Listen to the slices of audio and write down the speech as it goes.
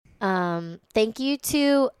Thank you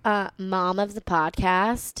to mom of the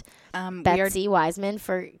podcast, Betsy Wiseman,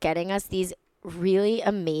 for getting us these really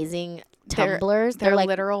amazing tumblers. They're like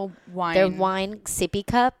literal wine. They're wine sippy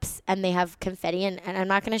cups, and they have confetti, and I'm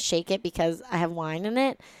not going to shake it because I have wine in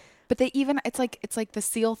it. But it's like the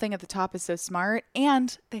seal thing at the top is so smart,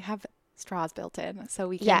 and they have straws built in, so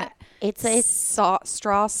we can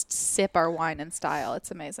straw sip our wine in style.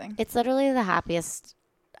 It's amazing. It's literally the happiest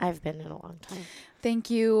I've been in a long time.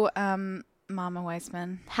 Thank you, Mama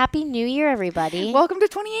Weissman. Happy New Year, everybody. Welcome to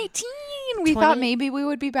 2018. We thought maybe we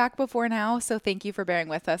would be back before now, so thank you for bearing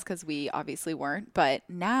with us because we obviously weren't. But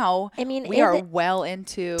now, we are well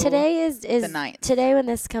into today is the 9th. Today when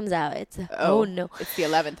this comes out, it's oh no, it's the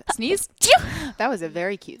 11th. Sneeze. That was a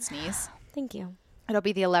very cute sneeze. Thank you. It'll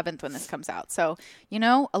be the 11th when this comes out. So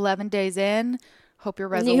 11 days in. Hope your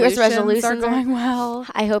resolutions are going well.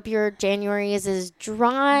 I hope your January is as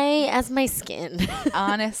dry as my skin.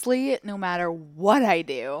 Honestly, no matter what I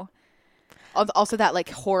do. Also, that like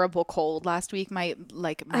horrible cold last week. I'm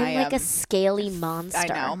like a scaly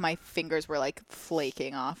monster. I know. My fingers were like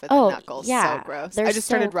flaking off at the knuckles. Yeah, so gross. I just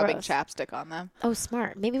started rubbing chapstick on them. Oh,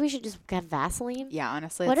 smart. Maybe we should just get Vaseline. Yeah,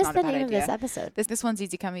 honestly, what that's is not the a bad name idea. of this episode? This one's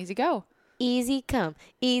Easy Come, Easy Go. Easy come,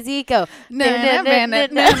 easy go.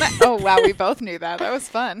 Oh wow, we both knew that. That was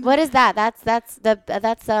fun. What is that? That's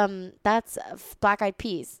Black Eyed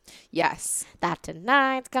Peas. Yes. That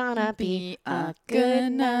tonight's gonna be a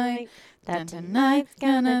good night. That tonight's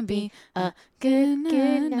gonna be a good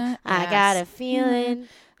night. I got a feeling.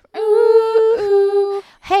 Ooh.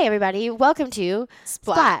 Hey everybody, welcome to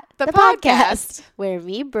Splat the podcast, where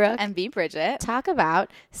me, Brooke, and me, Bridget, talk about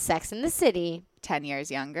Sex in the City. 10 years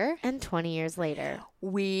younger. And 20 years later.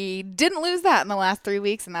 We didn't lose that in the last 3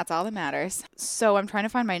 weeks, and that's all that matters. So I'm trying to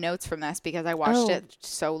find my notes from this because I watched it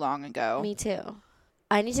so long ago. Me too.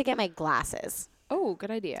 I need to get my glasses. Oh, good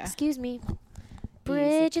idea. Excuse me.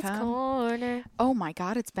 Bridget's Corner. Oh my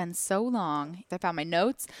God, it's been so long. I found my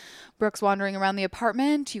notes. Brooke's wandering around the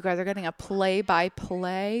apartment. You guys are getting a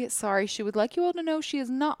play-by-play. Sorry, she would like you all to know she is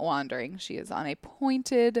not wandering. She is on a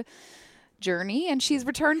pointed journey, and she's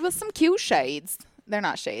returned with some cute shades. They're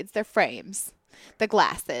not shades, they're frames. The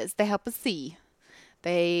glasses, they help us see.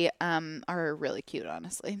 They are really cute,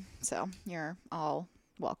 honestly. So you're all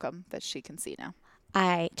welcome that she can see now.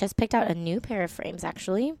 I just picked out a new pair of frames,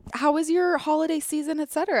 actually. How was your holiday season,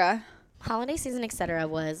 etc.? Holiday season, etc.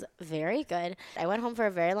 was very good. I went home for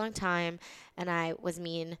a very long time, and I was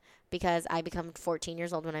mean because I become 14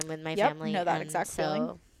 years old when I'm with my family. Know that exact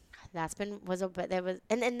feeling.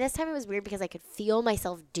 And this time it was weird because I could feel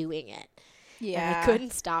myself doing it. Yeah. And I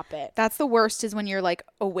couldn't stop it. That's the worst, is when you're like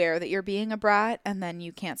aware that you're being a brat and then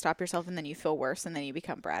you can't stop yourself and then you feel worse and then you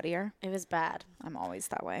become brattier. It was bad. I'm always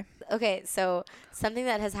that way. Okay, so something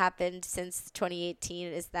that has happened since 2018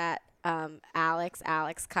 is that Alex,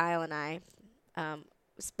 Kyle, and I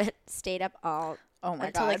stayed up all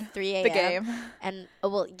until like 3 a.m. The game. And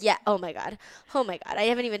oh my god. I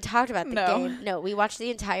haven't even talked about the game. No, we watched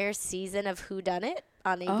the entire season of Who Done It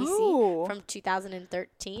on ABC from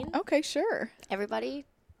 2013. Okay, sure. Everybody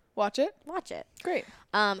watch it. Great.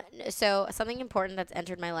 So something important that's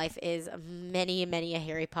entered my life is many a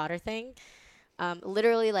Harry Potter thing.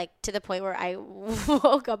 Literally, like, to the point where I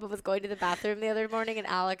woke up and was going to the bathroom the other morning, and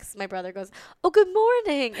Alex, my brother, goes, "Oh, good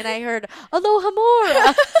morning," and I heard "Aloha Mora,"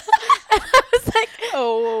 and I was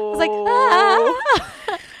like,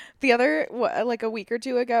 ah. The other, like a week or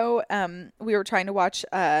two ago, we were trying to watch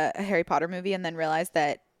a Harry Potter movie and then realized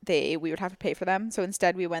that we would have to pay for them. So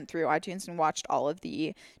instead, we went through iTunes and watched all of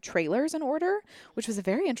the trailers in order, which was a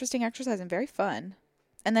very interesting exercise and very fun.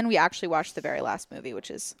 And then we actually watched the very last movie,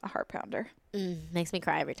 which is a heart pounder. Makes me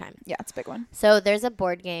cry every time. Yeah, it's a big one. So there's a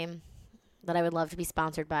board game that I would love to be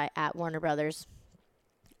sponsored by at Warner Brothers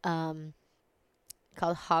called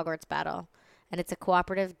Hogwarts Battle. And it's a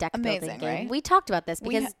cooperative deck building game. Right? We talked about this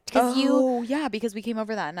because because we came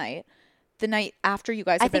over that night. The night after you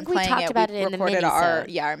guys had been playing it, we recorded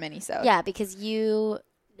our mini-sode. Yeah, because you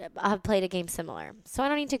have played a game similar. So I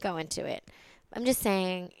don't need to go into it. I'm just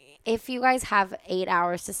saying, if you guys have 8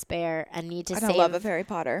 hours to spare and need to love Harry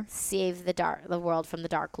Potter, save the world from the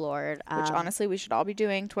Dark Lord, which honestly we should all be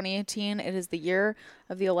doing. 2018, it is the year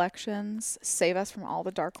of the elections. Save us from all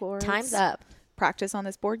the Dark Lords. Time's up. Practice on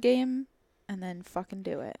this board game, and then fucking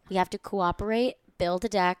do it. We have to cooperate, build a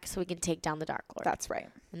deck so we can take down the Dark Lord. That's right.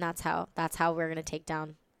 And that's how we're gonna take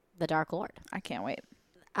down the Dark Lord. I can't wait.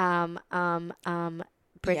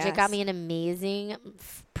 Bridget got me an amazing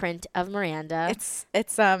print of Miranda. It's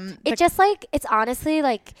honestly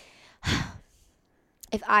like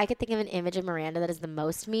If I could think of an image of Miranda that is the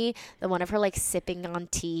most me, the one of her like sipping on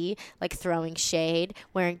tea, like throwing shade,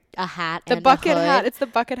 wearing a hat The and bucket a hood. hat. It's the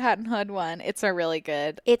bucket hat and hood one. It's a really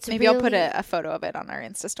good. It's Maybe I'll put really- a photo of it on our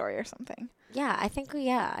Insta story or something. I think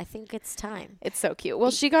it's time. It's so cute.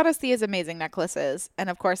 Well, she got us these amazing necklaces. And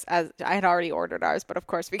of course, as I had already ordered ours, but of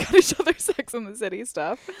course we got each other Sex and the City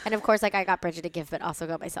stuff. And of course, like I got Bridget a gift, but also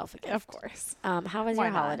got myself a gift. Of course. How was Why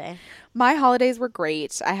your not? holiday? My holidays were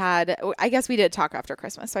great. I guess we did talk after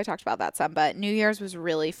Christmas, so I talked about that some, but New Year's was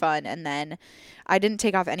really fun. And then I didn't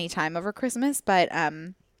take off any time over Christmas, but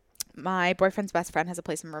my boyfriend's best friend has a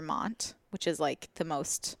place in Vermont, which is like the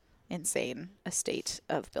most insane estate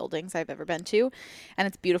of buildings I've ever been to. And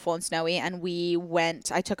it's beautiful and snowy. And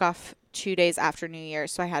I took off 2 days after New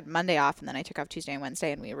Year's. So I had Monday off and then I took off Tuesday and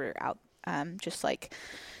Wednesday and we were out just like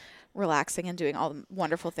relaxing and doing all the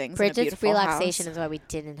wonderful things. in a Bridget's beautiful relaxation house. is why we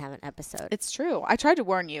didn't have an episode. It's true. I tried to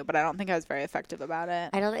warn you, but I don't think I was very effective about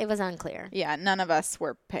it. It was unclear. Yeah, none of us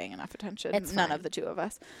were paying enough attention. It's None fine. of the two of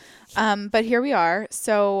us. But here we are.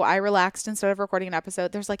 So I relaxed instead of recording an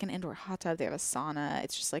episode. There's like an indoor hot tub. They have a sauna.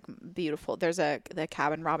 It's just like beautiful. There's the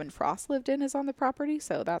cabin Robin Frost lived in is on the property.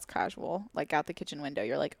 So that's casual. Like out the kitchen window,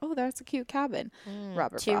 you're like, oh, that's a cute cabin.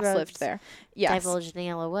 Robert Two Frost roads lived there. Yes. Divulged in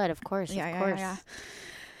Yellow Wood, of course. Yeah, of yeah, course. yeah.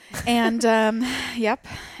 And yep,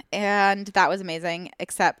 and that was amazing.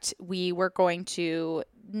 Except we've gone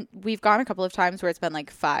a couple of times where it's been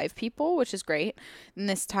like 5 people, which is great. And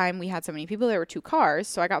this time we had so many people, there were 2 cars,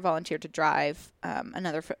 so I got volunteered to drive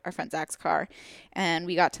our friend Zach's car, and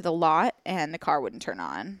we got to the lot and the car wouldn't turn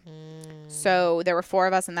on. So there were 4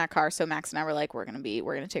 of us in that car. So Max and I were like, we're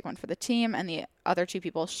gonna take one for the team, and the other 2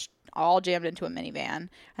 people all jammed into a minivan,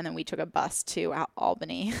 and then we took a bus to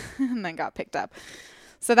Albany and then got picked up.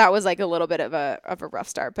 So that was like a little bit of a rough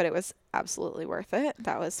start, but it was absolutely worth it.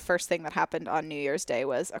 That was first thing that happened on New Year's Day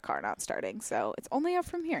was a car not starting. So it's only up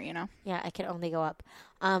from here, you know. Yeah, I can only go up.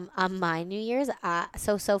 On my New Year's,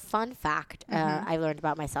 so fun fact I learned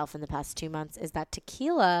about myself in the past 2 months is that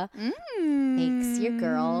tequila makes your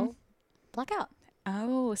girl black out.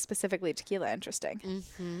 Oh, specifically tequila. Interesting.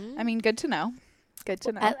 Mm-hmm. I mean, good to know. Good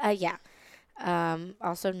to know. Yeah.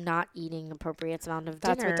 Also, not eating appropriate amount of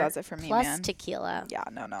That's dinner. what does it for me, plus man. tequila. Yeah,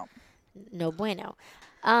 no. No bueno.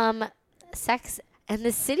 Sex and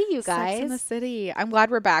the City, you guys. Sex in the City. I'm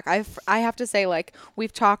glad we're back. I have to say, like,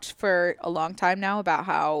 we've talked for a long time now about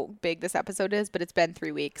how big this episode is, but it's been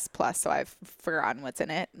 3 weeks plus, so I've forgotten what's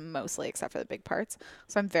in it, mostly except for the big parts.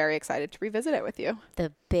 So I'm very excited to revisit it with you.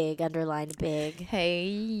 The big, underlined big.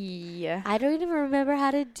 Hey. I don't even remember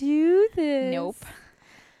how to do this. Nope.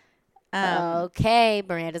 Okay,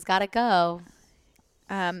 Miranda's got to go.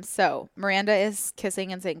 So Miranda is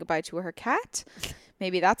kissing and saying goodbye to her cat.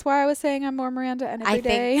 Maybe that's why I was saying I'm more Miranda and every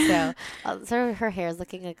day. I think so. So her hair is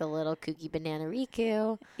looking like a little kooky banana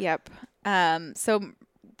Riku. Yep. So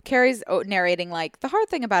Carrie's narrating like the hard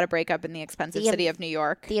thing about a breakup in the expensive city of New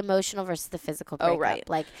York. The emotional versus the physical breakup. Oh, right.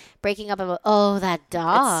 Like breaking up that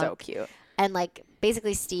dog. It's so cute. And like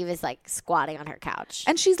basically Steve is like squatting on her couch.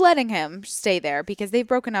 And she's letting him stay there because they've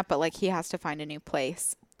broken up, but like he has to find a new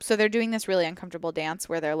place. So they're doing this really uncomfortable dance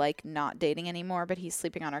where they're like not dating anymore, but he's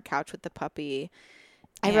sleeping on her couch with the puppy.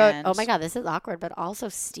 I wrote, oh my God, this is awkward, but also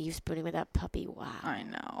Steve spooning with that puppy. Wow. I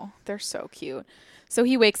know. They're so cute. So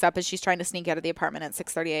he wakes up as she's trying to sneak out of the apartment at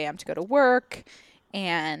 6:30 a.m. to go to work.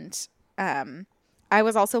 And I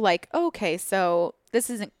was also like, okay, so this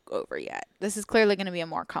isn't over yet. This is clearly going to be a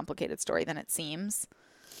more complicated story than it seems.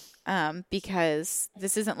 Because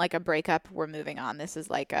this isn't like a breakup, we're moving on. This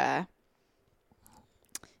is like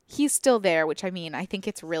he's still there, which I mean, I think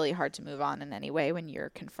it's really hard to move on in any way when you're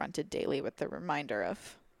confronted daily with the reminder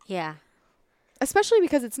of. Yeah. Especially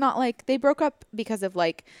because it's not like they broke up because of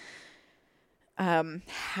like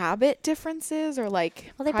habit differences or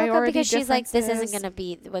like Well, they broke up because she's like, this isn't differences. going to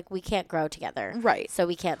be like, we can't grow together. Right. So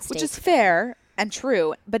we can't stay. Which is fair and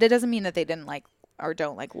true, but it doesn't mean that they didn't like or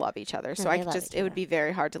don't like love each other. So No, I they could love just each it would other. be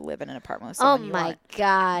very hard to live in an apartment with Oh someone you my want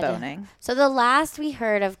God. boning. So the last we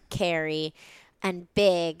heard of Carrie and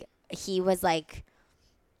Big, he was like,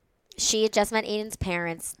 she had just met Aiden's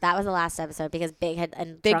parents. That was the last episode because Big had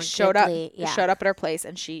and Big showed up Yeah. at her place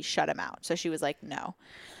and she shut him out. So she was like, no.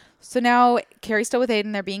 So now Carrie's still with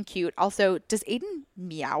Aiden. They're being cute. Also, does Aiden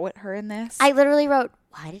meow at her in this? I literally wrote,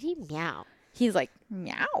 why did he meow? He's like,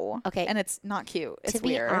 meow. Okay. And it's not cute. It's to be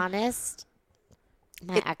weird. honest,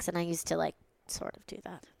 my ex and I used to like sort of do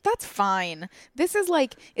that. That's fine. This is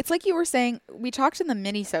like, it's like you were saying, we talked in the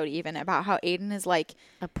mini-sode even about how Aiden is like,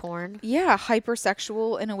 A porn. yeah,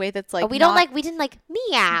 hypersexual in a way that's like, we didn't like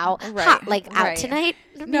meow. Right, Ha, like out right. tonight.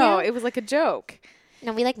 No, meow? it was like a joke.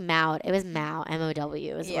 No, we like mowed. It was mow. MOW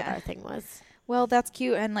is what Yeah. our thing was. Well, that's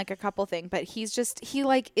cute and like a couple thing, but he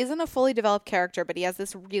like isn't a fully developed character, but he has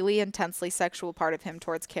this really intensely sexual part of him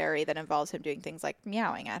towards Carrie that involves him doing things like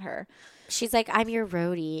meowing at her. She's like, I'm your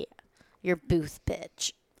roadie, your booth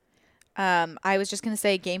bitch. I was just going to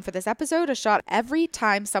say, game for this episode, a shot every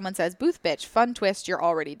time someone says booth bitch, fun twist, you're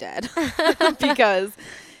already dead. Because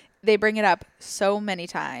they bring it up so many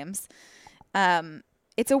times.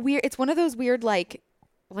 It's one of those weird, like,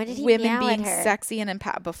 When did he women meow being at her? sexy and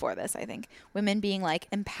before this, I think. Women being, like,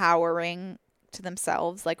 empowering to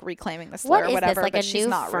themselves, like reclaiming the slur What or is whatever, this, like but a she's new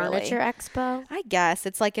not furniture really. expo? I guess.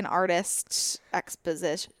 It's like an artist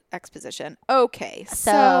exposition. Okay,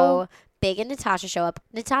 So Big and Natasha show up.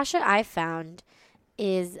 Natasha, I found,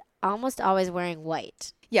 is almost always wearing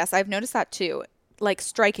white. yes, I've noticed that too. Like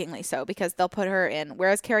strikingly so, because they'll put her in,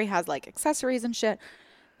 whereas Carrie has like accessories and shit.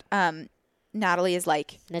 Natalie is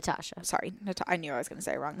like, Natasha. sorry, I knew I was going to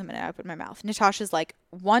say it wrong the minute I opened my mouth. Natasha's like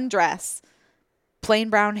one dress, plain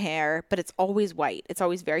brown hair, but it's always white. It's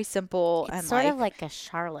always very simple. It's and sort of like a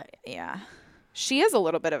Charlotte. yeah, she is a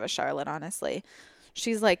little bit of a Charlotte, honestly.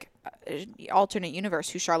 She's like alternate universe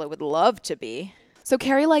who Charlotte would love to be. So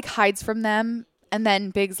Carrie like hides from them, and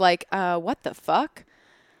then Big's like, what the fuck?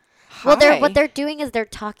 Well, Hi. what they're doing is they're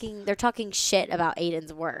talking shit about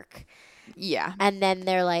Aiden's work. Yeah. And then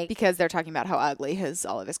they're like, Because they're talking about how ugly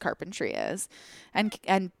all of his carpentry is.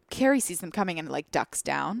 And Carrie sees them coming and like ducks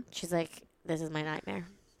down. she's like, this is my nightmare.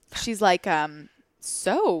 She's like,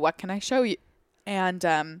 so what can I show you?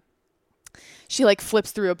 And she like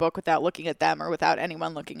flips through a book without looking at them or without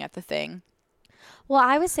anyone looking at the thing. Well,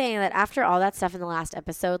 I was saying that after all that stuff in the last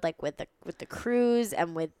episode, like with the cruise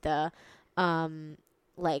and with the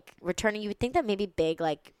like returning, you would think that maybe Big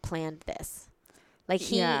like planned this. Like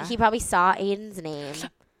he probably saw Aiden's name.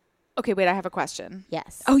 Okay, wait, I have a question.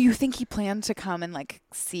 Yes. Oh, you think he planned to come and like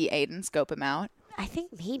see Aiden, scope him out? I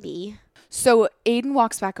think maybe. So Aiden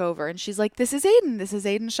walks back over and she's like, this is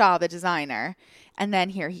Aiden Shaw, the designer. And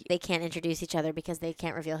then They can't introduce each other because they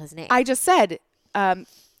can't reveal his name. I just said, so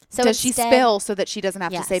does she instead- spill so that she doesn't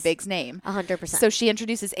have to say Yes. Big's name? 100%. So she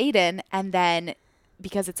introduces Aiden, and then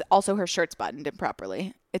because it's also her shirt's buttoned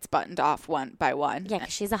improperly, it's buttoned off one by one. Yeah,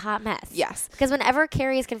 'cause she's a hot mess. Yes. Because whenever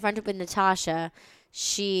Carrie is confronted with Natasha,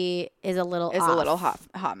 she is a little It's off. a little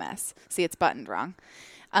hot mess. See, it's buttoned wrong.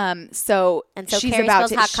 So she's Carrie about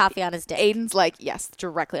spills hot coffee on his dick. Aiden's like, yes,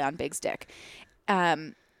 directly on Big's dick.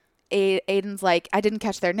 Aiden's like, I didn't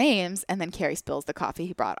catch their names, and then Carrie spills the coffee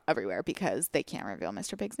he brought everywhere because they can't reveal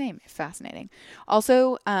Mr. Big's name. Fascinating.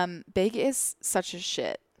 Also, Big is such a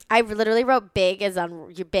shit. I literally wrote Big as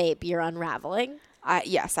your babe, you're unraveling.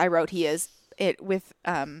 Yes, I wrote he is it with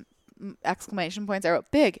exclamation points. I wrote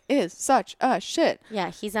Big is such a shit. Yeah,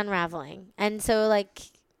 he's unraveling. And so like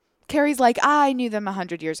Carrie's like, I knew them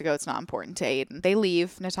 100 years ago. It's not important to Aiden. They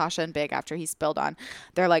leave Natasha and Big after he spilled on.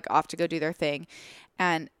 They're like off to go do their thing.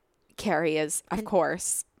 And Carrie is, of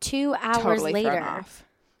course, 2 hours totally thrown later, off.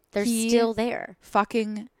 they're He still there.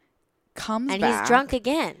 Fucking comes And back. he's drunk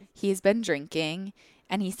again. He's been drinking.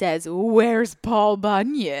 And he says, where's Paul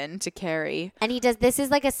Bunyan to Carrie? And he does, this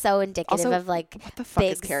is like so indicative Also, of like what the fuck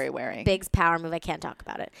is Big's- Carrie wearing? Big's power move. I can't talk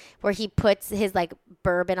about it. Where he puts his like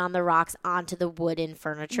bourbon on the rocks onto the wooden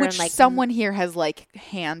furniture. Which and like someone here has like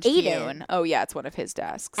hand Aiden. hewn. Oh yeah, it's one of his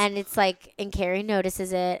desks. And it's like, and Carrie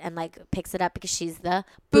notices it and like picks it up because she's the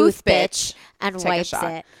Booth booth bitch and Take a wipes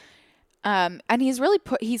shot. it. And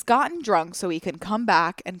he's gotten drunk so he can come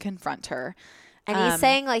back and confront her. And he's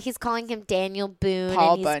saying like he's calling him Daniel Boone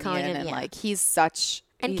Paul and he's Bunyan calling him and yeah. like he's such.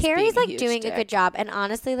 And he's Carrie's being like huge doing a dick. good job. And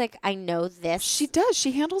honestly, like I know this. She does.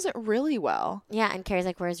 She handles it really well. Yeah, and Carrie's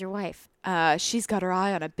like, "Where's your wife?" She's got her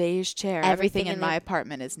eye on a beige chair. Everything in my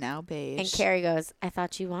apartment is now beige. And Carrie goes, "I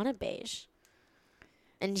thought you wanted beige."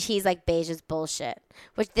 And he's like, "Beige is bullshit."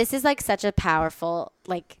 Which this is like such a powerful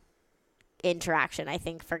like interaction, I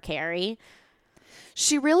think, for Carrie.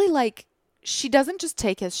 She really like. She doesn't just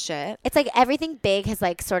take his shit. It's like everything Big has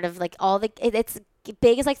like sort of like all the it's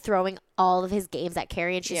Big is like throwing all of his games at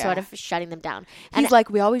Carrie, and she's Yeah. sort of shutting them down. And He's like,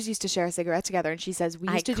 we always used to share a cigarette together, and she says we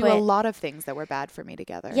I used to do a quit. lot of things that were bad for me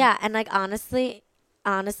together. yeah, and like honestly,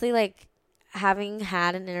 like having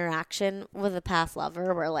had an interaction with a past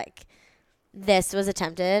lover where like this was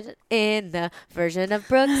attempted in the version of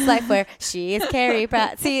Brooke's life where she is Carrie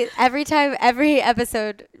Pratt. See, every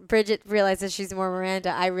episode, Bridget realizes she's more Miranda.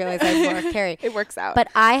 I realize I'm more Carrie. It works out. But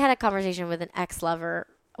I had a conversation with an ex-lover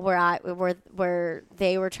where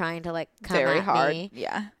they were trying to like come very at hard. me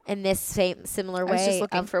Yeah. in this similar way. I was just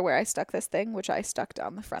looking of, for where I stuck this thing, which I stuck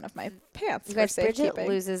down the front of my pants you for guys, Bridget safekeeping.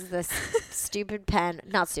 loses this stupid pen.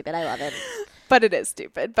 Not stupid. I love it. But it is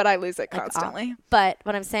stupid. But I lose it Like, constantly. But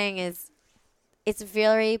what I'm saying is, it's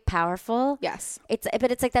very powerful. Yes.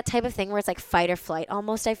 But it's like that type of thing where it's like fight or flight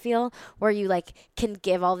almost, I feel, where you like can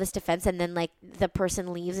give all this defense and then like the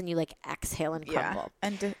person leaves and you like exhale and crumble.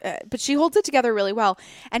 Yeah. And but she holds it together really well.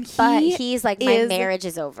 And he's like, my marriage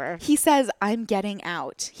is over. He says, I'm getting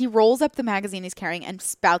out. He rolls up the magazine he's carrying and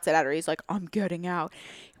spouts it at her. He's like, I'm getting out.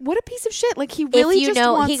 What a piece of shit. Like, he really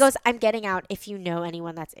he goes, I'm getting out if you know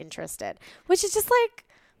anyone that's interested. Which is just like,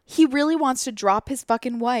 he really wants to drop his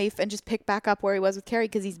fucking wife and just pick back up where he was with Carrie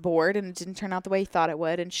because he's bored and it didn't turn out the way he thought it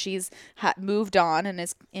would. And she's moved on and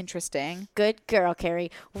is interesting. Good girl, Carrie.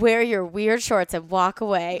 Wear your weird shorts and walk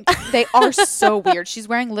away. They are so weird. She's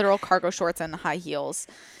wearing literal cargo shorts and high heels.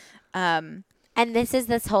 And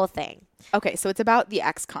this whole thing. Okay, so it's about the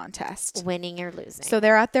X contest. Winning or losing. So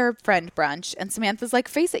they're at their friend brunch, and Samantha's like,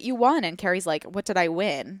 face it, you won. And Carrie's like, what did I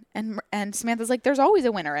win? And Samantha's like, there's always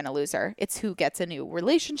a winner and a loser. It's who gets a new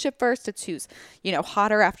relationship first. It's who's,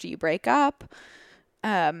 hotter after you break up.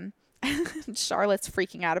 Charlotte's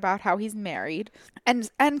freaking out about how he's married.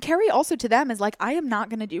 And Carrie also to them is like, I am not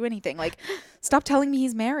going to do anything. Like, stop telling me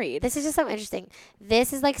he's married. This is just so interesting.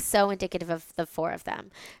 This is like so indicative of the four of them.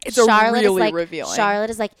 It's really revealing. Charlotte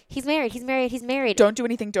is like, he's married. Don't do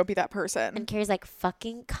anything. Don't be that person. And Carrie's like,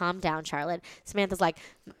 fucking calm down, Charlotte. Samantha's like,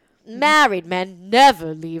 married men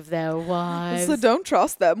never leave their wives. So don't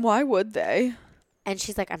trust them. Why would they? And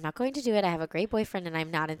she's like, I'm not going to do it. I have a great boyfriend and I'm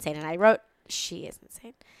not insane. And I wrote, she is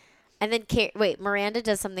insane. And then Miranda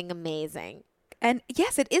does something amazing. And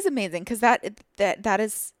yes, it is amazing because that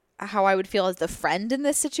is how I would feel as the friend in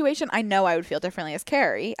this situation. I know I would feel differently as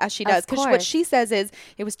Carrie, as she does. Because what she says is,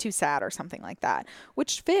 it was too sad or something like that.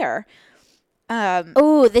 Which, fair.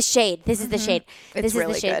 Oh, the shade. This is the shade. This is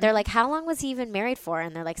really the shade. Good. They're like, how long was he even married for?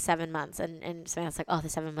 And they're like 7 months. And Samantha's like, oh, the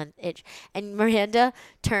 7-month itch. And Miranda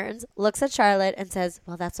turns, looks at Charlotte and says,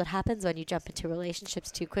 well, that's what happens when you jump into relationships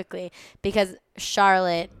too quickly. Because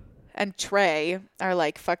Charlotte and Trey are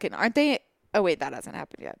like fucking, aren't they? Oh, wait, that hasn't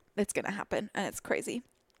happened yet. It's going to happen. And it's crazy.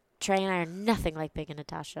 Trey and I are nothing like Big and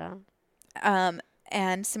Natasha.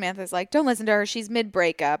 And Samantha's like, don't listen to her. She's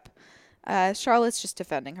mid-breakup. Charlotte's just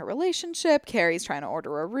defending her relationship. Carrie's trying to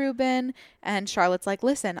order a Reuben. And Charlotte's like,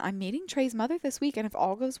 listen, I'm meeting Trey's mother this week. And if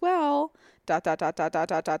all goes well, ... Trey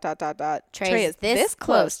is this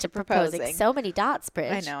close to proposing. So many dots,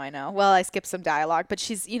 Bridge. I know. Well, I skipped some dialogue, but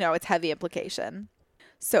she's, it's heavy implication.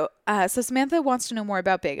 So Samantha wants to know more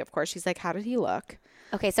about Big, of course. She's like, how did he look?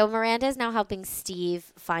 Okay, so Miranda is now helping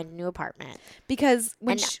Steve find a new apartment. Because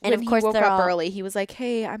when he woke up early, he was like,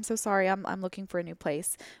 hey, I'm so sorry. I'm looking for a new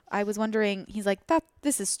place. I was wondering, he's like,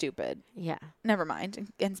 this is stupid. Yeah. Never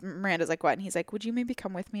mind. And Miranda's like, what? And he's like, would you maybe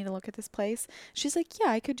come with me to look at this place? She's like,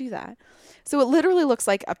 yeah, I could do that. So it literally looks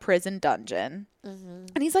like a prison dungeon. Mm-hmm.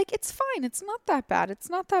 And he's like, it's fine. It's not that bad. It's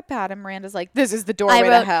not that bad. And Miranda's like, this is the doorway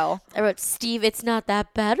to hell. I wrote, Steve, it's not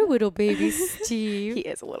that bad, little baby Steve. He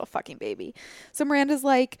is a little fucking baby. So Miranda's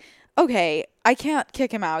like, okay, I can't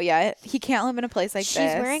kick him out yet. He can't live in a place like this. She's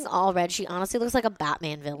wearing all red. She honestly looks like a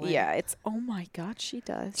Batman villain. Yeah, oh my God, she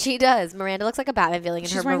does. She does. Miranda looks like a Batman villain in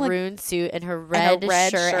her maroon suit and her red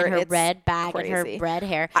shirt and her red bag and her red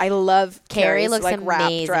hair. I love Carrie Carrie's looks like amazing.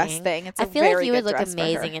 wrap dress thing. It's I feel like you would look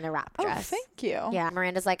amazing in a wrap dress. Oh, thank you. Yeah,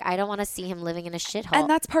 Miranda's like, I don't want to see him living in a shithole. And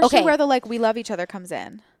that's partially where the like we love each other comes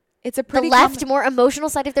in. It's a pretty more emotional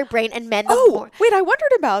side of their brain and men. Wait, I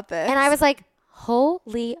wondered about this. And I was like,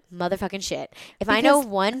 holy motherfucking shit. If I know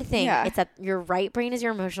one thing, it's that your right brain is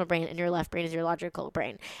your emotional brain and your left brain is your logical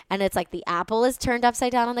brain. And it's like the apple is turned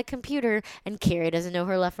upside down on the computer and Carrie doesn't know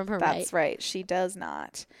her left from her right. That's right. She does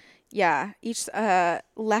not. Yeah. Each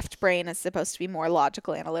left brain is supposed to be more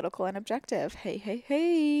logical, analytical, and objective.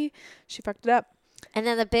 Hey. She fucked it up. And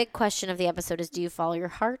then the big question of the episode is, do you follow your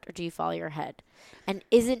heart or do you follow your head? And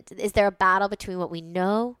is there a battle between what we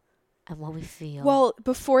know and what we feel? Well,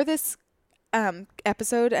 before this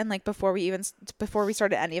episode and like before we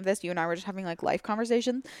started any of this, you and I were just having like life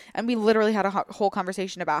conversations, and we literally had a whole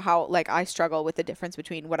conversation about how like I struggle with the difference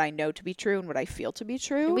between what I know to be true and what I feel to be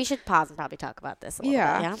true. And we should pause and probably talk about this a little bit.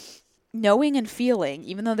 Yeah. Knowing and feeling,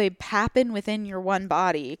 even though they happen within your one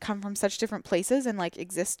body, come from such different places and like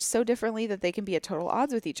exist so differently that they can be at total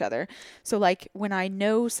odds with each other. So like when I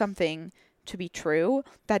know something to be true,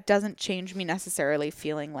 that doesn't change me necessarily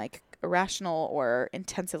feeling like irrational or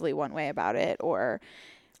intensively one way about it.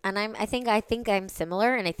 And I think I'm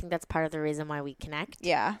similar, and I think that's part of the reason why we connect.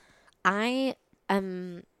 Yeah. I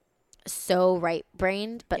am so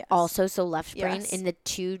right-brained, but also so left-brained in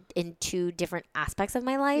two different aspects of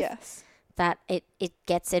my life. Yes. That it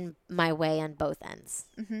gets in my way on both ends.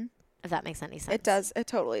 Mm-hmm. If that makes any sense. It does. It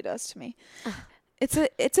totally does to me. It's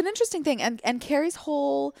an interesting thing. And Carrie's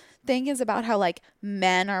whole thing is about how like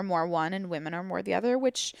men are more one and women are more the other,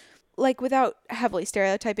 which like without heavily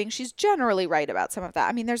stereotyping, she's generally right about some of that.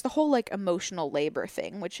 I mean, there's the whole like emotional labor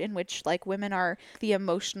thing, in which like women are the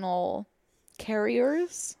emotional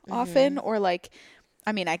carriers often, or like,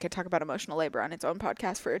 I mean, I could talk about emotional labor on its own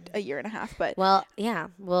podcast for a year and a half, but Well, yeah.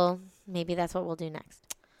 Well, maybe that's what we'll do next.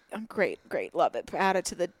 great, love it. Add it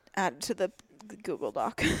to the Google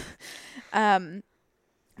Doc.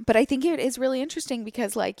 But I think it is really interesting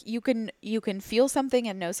because like you can feel something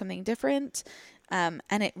and know something different. And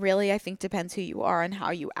it really, I think, depends who you are and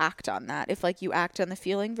how you act on that. If like you act on the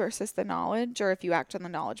feeling versus the knowledge, or if you act on the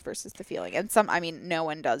knowledge versus the feeling. And no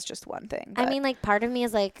one does just one thing. I mean, like part of me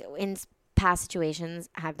is like in past situations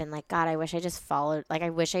have been like, God, I wish I just followed, like I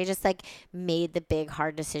wish I just like made the big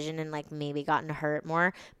hard decision and like maybe gotten hurt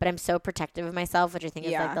more. But I'm so protective of myself, which I think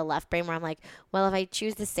is like the left brain, where I'm like, well, if I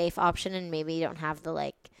choose the safe option and maybe don't have the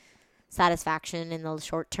like satisfaction in the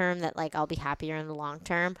short term, that like I'll be happier in the long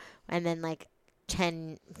term. And then like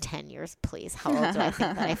 10 years, please. How old do I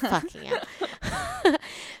think that I fucking am?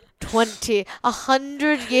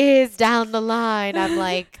 100 years down the line, I'm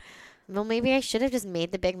like, well, maybe I should have just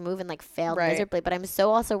made the big move and like failed miserably. But I'm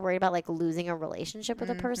so also worried about like losing a relationship with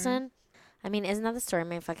a person. I mean, isn't that the story of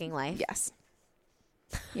my fucking life?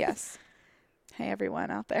 Yes. Hey,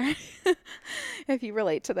 everyone out there. If you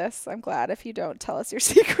relate to this, I'm glad. If you don't, tell us your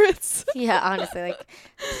secrets. Yeah, honestly, like,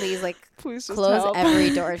 please just close help.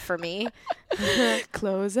 every door for me.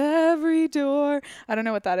 Close every door. I don't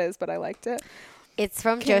know what that is, but I liked it. It's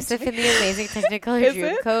from Joseph in the Amazing Technicolor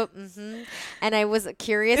Dreamcoat. And I was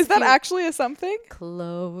curious. Is that actually a something?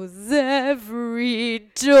 Close every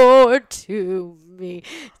door to me.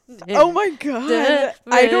 Oh my God.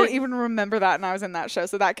 I don't even remember that, and I was in that show.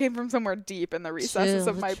 So that came from somewhere deep in the recesses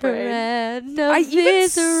of my brain. I even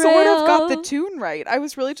sort of got the tune right. I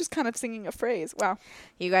was really just kind of singing a phrase. Wow.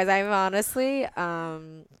 You guys, I'm honestly,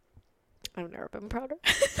 I've never been prouder.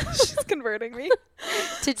 She's converting me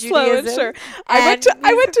to Judaism. Slow and sure.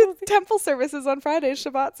 I went to temple services on Friday,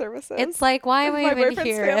 Shabbat services. It's like, why am I even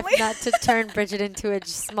here if not to turn Bridget into a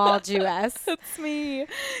small Jewess? It's me,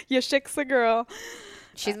 your shiksa girl.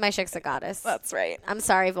 She's my shiksa goddess. That's right. I'm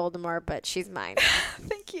sorry, Voldemort, but she's mine.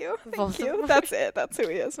 Thank you. That's it. That's who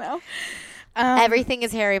he is now. Everything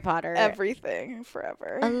is Harry Potter. Everything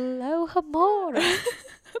forever. Alohomora.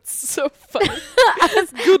 That's so funny.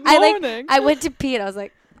 Good morning. I went to pee and I was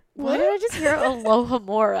like, why did I just hear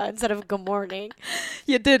Alohomora instead of good morning?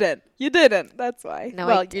 You didn't. That's why. No,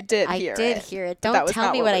 well, you did hear it. I did hear it. Don't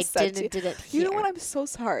tell me what I didn't hear. You know what? I'm so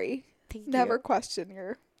sorry. Thank Never you. question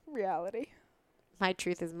your reality. My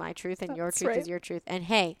truth is my truth, and your That's truth right. is your truth. And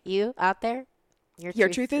hey, you out there, your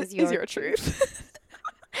truth is your truth.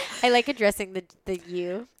 I like addressing the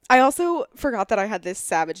you. I also forgot that I had this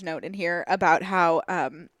savage note in here about how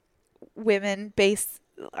women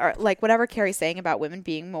are like whatever Carrie's saying about women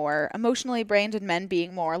being more emotionally brained and men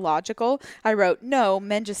being more logical. I wrote, no,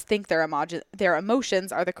 men just think their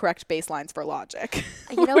emotions are the correct baselines for logic.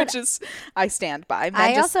 You know which is I stand by. Men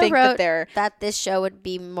I just also think wrote that this show would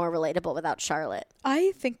be more relatable without Charlotte.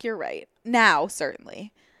 I think you're right. Now,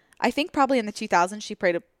 certainly. I think probably in the 2000s she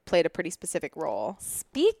played a pretty specific role.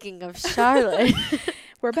 Speaking of Charlotte.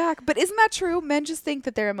 We're back. But isn't that true? Men just think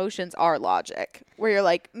that their emotions are logic. Where you're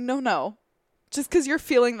like, no. Just because you're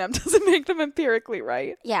feeling them doesn't make them empirically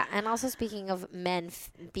right. Yeah, and also speaking of men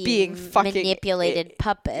being fucking manipulated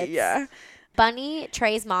puppets. Yeah. Bunny,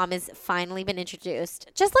 Trey's mom, has finally been introduced.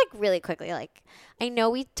 Just like really quickly. Like, I know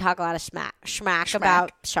we talk a lot of schmack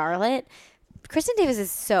about Charlotte. Kristen Davis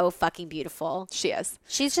is so fucking beautiful. She is.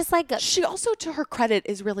 She's just like... She also, to her credit,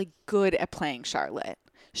 is really good at playing Charlotte.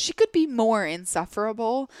 She could be more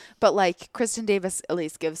insufferable, but like Kristen Davis at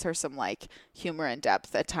least gives her some like humor and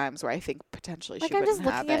depth at times where I think potentially she wouldn't have it. I'm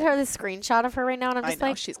just looking at her, the screenshot of her right now, and I'm just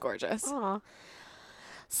like... she's gorgeous. Aw.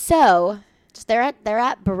 So, they're at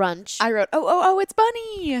brunch. I wrote, oh, it's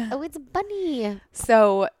Bunny. Oh, it's Bunny.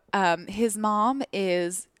 So, his mom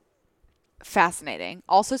is... fascinating.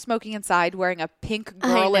 Also smoking inside, wearing a pink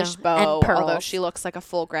girlish bow, although she looks like a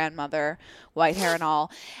full grandmother, white hair and all.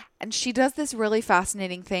 And she does this really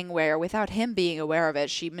fascinating thing where, without him being aware of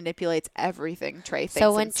it, she manipulates everything Trey thinks.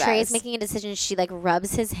 So when Trey's making a decision, she like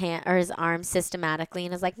rubs his hand or his arm systematically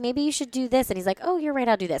and is like, maybe you should do this. And he's like, oh, you're right,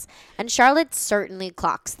 I'll do this. And Charlotte certainly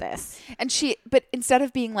clocks this. But instead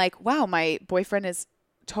of being like, wow, my boyfriend is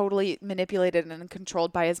totally manipulated and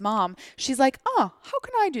controlled by his mom, she's like, oh, how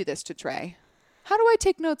can I do this to Trey? How do I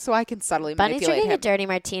take notes so I can subtly manipulate him? Bunny's drinking a dirty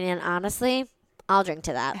martini, and honestly, I'll drink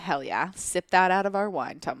to that. Hell yeah. Sip that out of our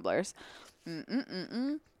wine tumblers.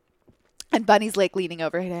 And Bunny's like leaning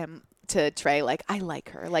over to to Trey, like, I like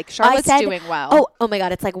her. Like, Charlotte's doing well. Oh my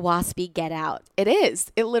God. It's like waspy Get Out. It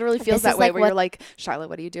is. It literally feels This that is way like where what- you're like, Charlotte,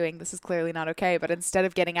 what are you doing? This is clearly not okay. But instead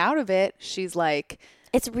of getting out of it, she's like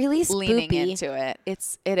It's really leaning spoopy. into it.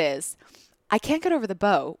 It is. I can't get over the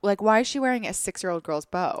bow. Like, why is she wearing a 6-year-old girl's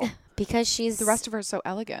bow? Because she's... The rest of her is so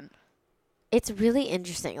elegant. It's really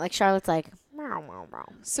interesting. Like, Charlotte's like... Meow, meow, meow.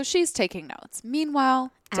 So she's taking notes.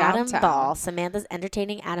 Meanwhile, Adam downtown. Ball. Samantha's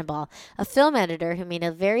entertaining Adam Ball, a film editor who made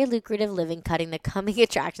a very lucrative living cutting the coming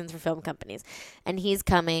attractions for film companies. And he's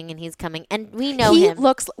coming, and he's coming. And we know He him.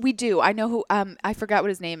 looks... We do. I know who... I forgot what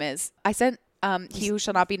his name is. I sent... he who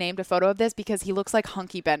shall not be named a photo of this because he looks like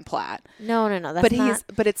hunky Ben Platt. No. That's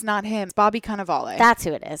But it's not him. It's Bobby Cannavale. That's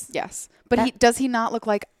who it is. Yes. But does he not look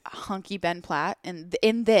like hunky Ben Platt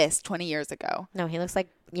in this 20 years ago? No, he looks like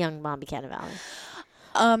young Bobby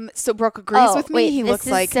Cannavale. So Brooke agrees with me. wait, He this looks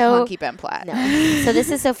is like so- hunky Ben Platt. No. So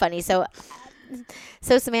this is so funny. So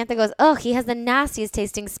Samantha goes, "Oh, he has the nastiest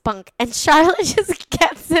tasting spunk," and Charlotte just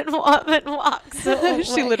gets it and walks away.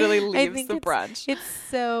 She literally I leaves think the it's- brunch. It's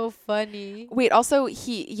so funny. Wait, also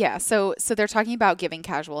so they're talking about giving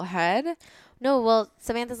casual head. No, well,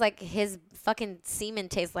 Samantha's like, his fucking semen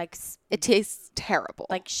tastes like It tastes terrible.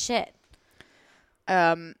 shit.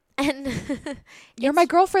 Um And you're my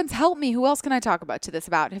girlfriends, help me. Who else can I talk about to this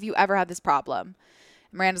about? Have you ever had this problem?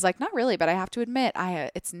 Miranda's like, not really, but I have to admit,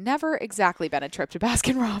 it's never exactly been a trip to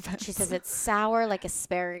Baskin Robbins. she says it's sour like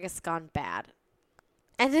asparagus gone bad.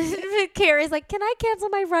 And then Carrie's like, "Can I cancel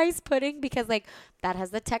my rice pudding because like that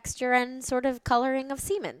has the texture and sort of coloring of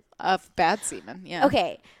semen?" Of bad semen, yeah.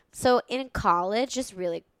 Okay. So in college, just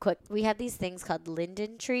really quick, we had these things called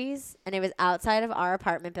linden trees, and it was outside of our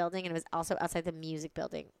apartment building, and it was also outside the music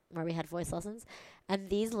building where we had voice lessons. And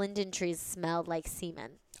these linden trees smelled like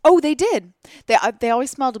semen. Oh, they did. They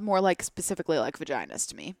always smelled more like specifically like vaginas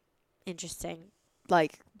to me. Interesting.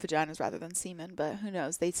 Like vaginas rather than semen, but who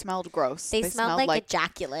knows? They smelled gross. They smelled like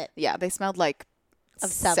ejaculate. Yeah, they smelled like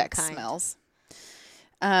Of some sex kind. smells.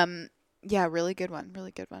 Yeah, really good one.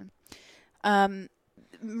 Really good one.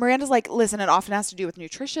 Miranda's like, listen, it often has to do with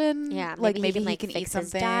nutrition. Yeah, like maybe he he can fix eat his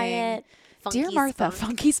something. diet. Dear Funky Martha, spunk.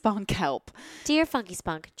 funky spunk help. Dear Funky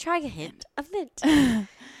Spunk, try a hint of mint.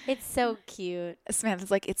 It's so cute. Samantha's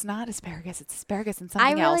like, it's not asparagus, it's asparagus and I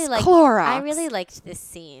something really else. like. Clorox. I really liked this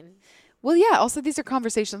scene. Well, yeah. Also, these are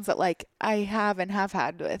conversations that like I have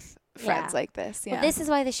had with friends Yeah. like this. Yeah. Well, this is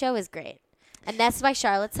why the show is great, and that's why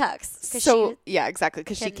Charlotte sucks. 'Cause So yeah, exactly,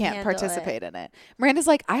 because she couldn't can't handle it. participate in it. Miranda's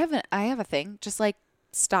like, I have a thing. Just like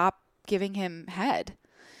stop giving him head.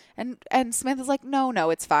 And Samantha's like,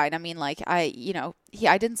 no, it's fine. I mean, like I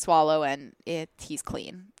didn't swallow and he's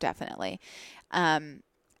clean, definitely. And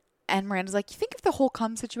Miranda's like, you think if the whole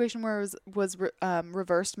cum situation where it was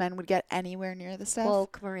reversed, men would get anywhere near the stuff?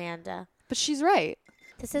 woke Miranda. But she's right.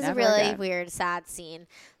 This is Never a really again. weird, sad scene.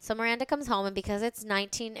 So Miranda comes home, and because it's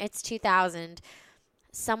 2000,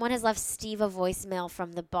 someone has left Steve a voicemail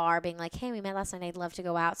from the bar being like, "Hey, we met last night. I'd love to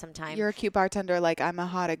go out sometime." You're a cute bartender. Like, I'm a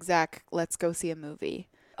hot exec. Let's go see a movie.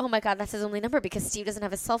 Oh my God, that's his only number because Steve doesn't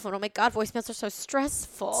have his cell phone. Oh my God, voicemails are so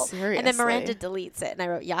stressful. Seriously. And then Miranda deletes it. And I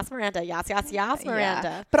wrote, "Yes, Miranda. Yes, Miranda."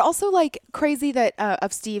 Yeah. But also, like, crazy that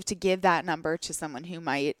of Steve to give that number to someone who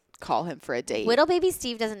might call him for a date. Whittle baby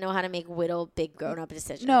Steve doesn't know how to make whittle big grown up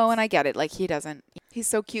decisions. No, and I get it. Like, he doesn't. He's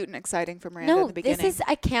so cute and exciting for Miranda in No, the beginning. this is,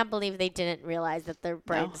 I can't believe they didn't realize that their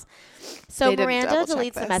brains. So They didn't Miranda double-check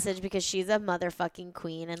deletes the this. message because she's a motherfucking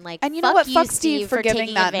queen and like, And you know what? you, Fuck Steve for giving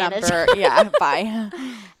taking that advantage. number. Yeah, bye.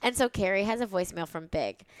 And so Carrie has a voicemail from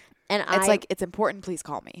Big. And It's like, it's important. Please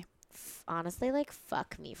call me. honestly, like,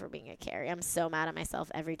 fuck me for being a Carrie. I'm so mad at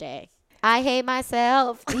myself every day. I hate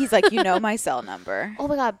myself. He's like, you know my cell number. Oh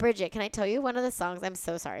my God, Bridget, can I tell you one of the songs? I'm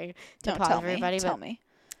so sorry to Don't pause tell me. everybody, Tell but me.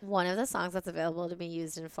 one of the songs that's available to be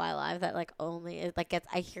used in Fly Live that like only is like gets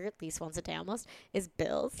I hear at least once a day almost is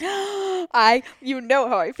Bills. You know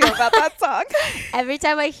how I feel about that song. Every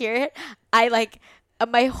time I hear it, I like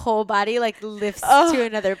my whole body like lifts Oh, to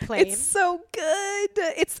another plane. It's so good.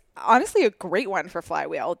 It's honestly a great one for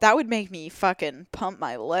Flywheel. That would make me fucking pump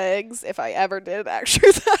my legs if I ever did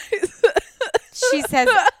exercise. She says,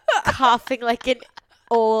 coughing like an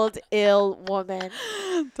old ill woman.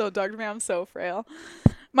 Don't talk to me. I'm so frail.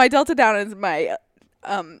 My Delta Down is my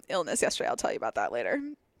illness yesterday. I'll tell you about that later.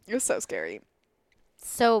 It was so scary.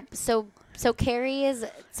 So Carrie is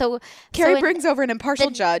Carrie in brings over an impartial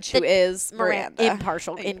the- judge who is Miranda.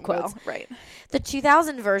 impartial in quotes. Well, right. The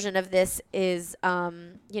 2000 version of this is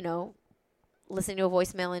listening to a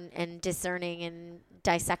voicemail and discerning and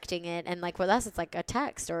dissecting it, and like with us it's like a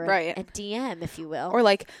text or Right. a DM, if you will. Or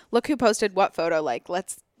like, look who posted what photo. Like,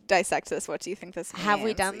 let's dissect this. What do you think this means? Have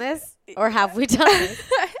we done this or have we done this?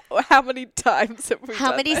 How many times have we How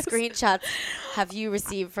done many this? screenshots have you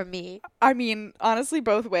received from me? I mean, honestly,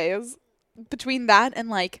 both ways. Between that and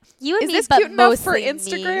like, You and is me, this but cute enough for mostly me.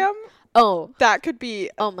 Instagram? Oh, That could be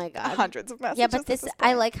oh my God. hundreds of messages. Yeah, but at this, this I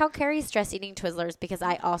point. like how Carrie's stress eating Twizzlers because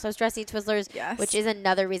I also stress eat Twizzlers, Yes. which is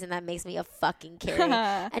another reason that makes me a fucking Carrie.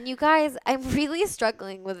 And you guys, I'm really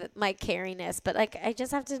struggling with my Carrie-ness, but like, I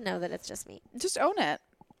just have to know that it's just me. Just own it.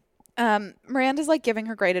 Miranda's like giving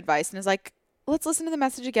her great advice and is like, let's listen to the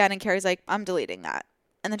message again. And Carrie's like, I'm deleting that.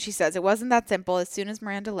 And then she says, it wasn't that simple. As soon as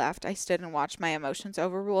Miranda left, I stood and watched my emotions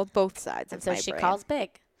overrule both sides And of so my she brain. calls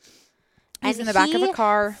Big. He's And in the back of a he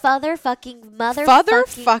car. Father fucking mucking.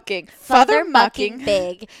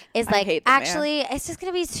 Big is I like, hate the man. actually, it's just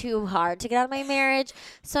going to be too hard to get out of my marriage.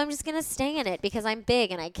 So I'm just going to stay in it because I'm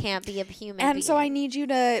big and I can't be a human And so I being. need you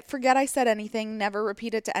to forget I said anything, never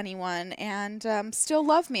repeat it to anyone, and still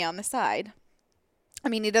love me on the side. I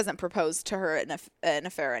mean, he doesn't propose to her in an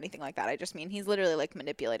affair or anything like that. I just mean he's literally like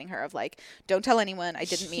manipulating her of like, don't tell anyone. I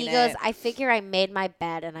didn't mean He goes, it. I figure I made my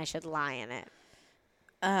bed and I should lie in it.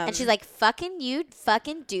 And she's Um, like, fucking you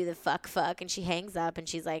fucking do the fuck. And she hangs up and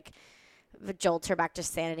she's like, jolts her back to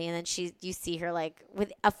sanity. And then you see her like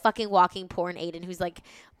with a fucking walking porn Aiden who's like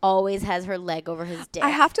always has her leg over his dick. I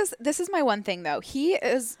have to. This is my one thing though.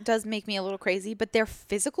 Does make me a little crazy, but their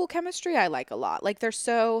physical chemistry I like a lot. Like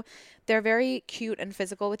they're very cute and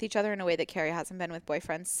physical with each other in a way that Carrie hasn't been with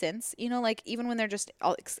boyfriends since. You know, like even when they're just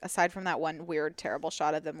aside from that one weird, terrible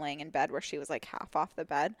shot of them laying in bed where she was like half off the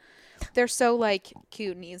bed, they're so like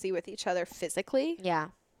cute and easy with each other physically, Yeah.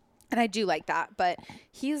 and I do like that. But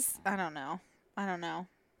I don't know.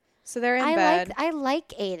 So they're in bed. I like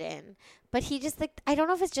Aiden, but he just like I don't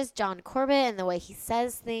know if it's just John Corbett and the way he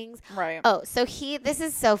says things. Right. Oh, so this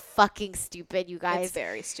is so fucking stupid, you guys. It's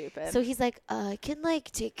very stupid. So he's like, I can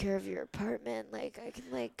like take care of your apartment. Like I can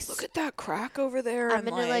like Look at that crack over there. I'm and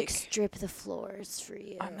gonna like strip the floors for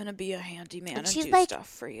you. I'm gonna be a handyman and she's do like, stuff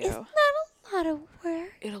for you. Isn't that a lot of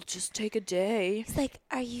work? It'll just take a day. He's like,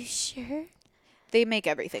 are you sure? They make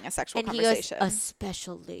everything a sexual And he conversation. goes, a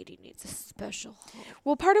special lady needs a special home.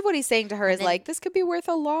 Well, part of what he's saying to her And is then- like, this could be worth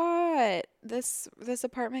a lot. This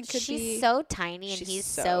apartment could She's be. so tiny and She's he's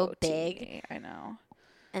so big. teeny. I know.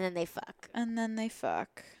 And then they fuck. And then they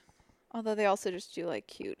fuck. Although they also just do like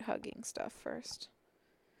cute hugging stuff first.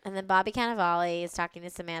 And then Bobby Cannavale is talking to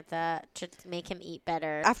Samantha to make him eat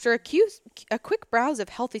better. After a quick browse of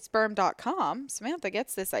healthysperm.com, Samantha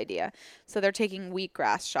gets this idea. So they're taking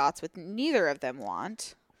wheatgrass shots, which neither of them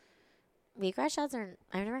want. Wheatgrass shots I've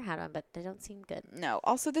never had one, but they don't seem good. No.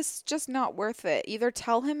 Also, this is just not worth it. Either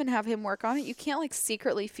tell him and have him work on it. You can't like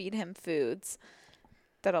secretly feed him foods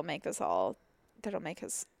that'll make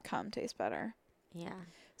his cum taste better. Yeah.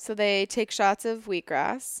 So they take shots of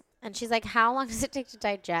wheatgrass, And she's like, how long does it take to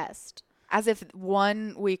digest? as if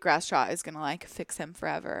one wheatgrass shot is gonna like fix him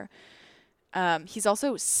forever. He's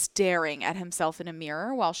also staring at himself in a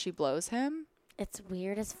mirror while she blows him, It's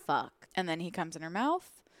weird as fuck. and then he comes in her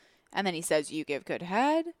mouth, and then he says, "You give good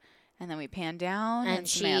head," and then we pan down, and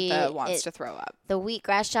Samantha wants to throw up. The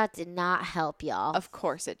wheatgrass shot did not help, y'all. Of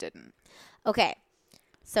course, it didn't. Okay.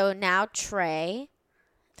 So now Trey.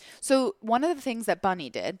 So one of the things that Bunny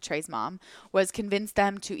did, Trey's mom, was convince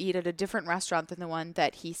them to eat at a different restaurant than the one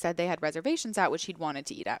that he said they had reservations at, which he'd wanted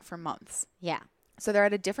to eat at for months. Yeah. So they're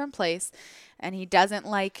at a different place, and he doesn't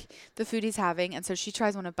like the food he's having. And so she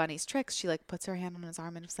tries one of Bunny's tricks. She like puts her hand on his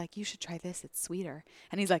arm and is like, "You should try this. It's sweeter."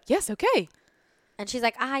 And he's like, "Yes, okay." And she's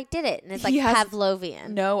like, I did it. And it's like He has Pavlovian.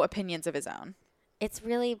 No opinions of his own. It's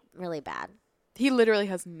really, really bad. He literally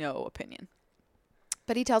has no opinion.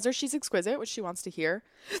 But he tells her she's exquisite, which she wants to hear,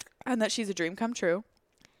 and that she's a dream come true.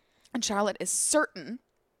 And Charlotte is certain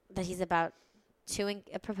That he's about to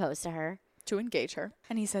propose to her. to engage her.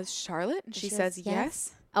 And he says, "Charlotte?" And she goes, says,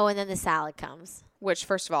 "Yes." Oh, and then the salad comes. Which,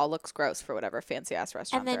 first of all, looks gross for whatever fancy-ass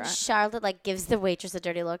restaurant And then they're at. Charlotte, like, gives the waitress the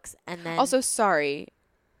dirty looks. And then... Also, sorry,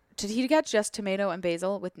 did he get just tomato and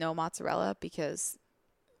basil with no mozzarella? Because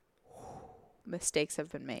mistakes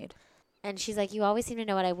have been made. And she's like, you always seem to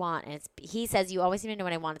know what I want. And he says, you always seem to know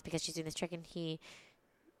what I want. It's because she's doing this trick. And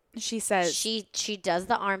She says, she does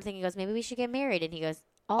the arm thing. He goes, maybe we should get married. And he goes,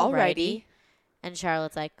 alrighty. "Alrighty." And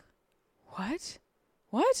Charlotte's like, What?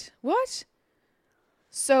 What?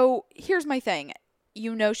 So here's my thing.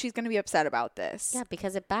 You know she's going to be upset about this. yeah,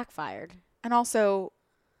 because it backfired. And also,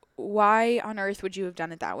 why on earth would you have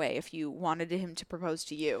done it that way if you wanted him to propose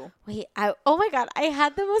to you? Wait, oh my God. I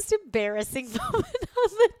had the most embarrassing moment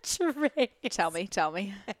on the train. Tell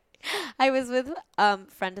me. I was with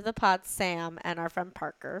friend of the pod, Sam, and our friend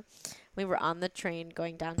Parker. We were on the train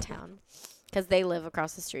going downtown because they live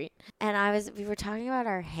across the street. And we were talking about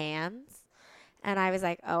our hands. And I was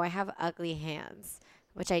like, oh, I have ugly hands,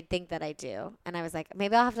 which I think that I do. And I was like,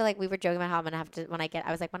 maybe I'll have to, like, we were joking about how I'm going to have to,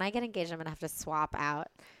 I was like, when I get engaged, I'm going to have to swap out.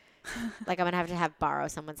 Like, I'm going to have borrow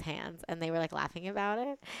someone's hands. And they were, like, laughing about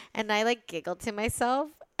it. And I, like, giggled to myself.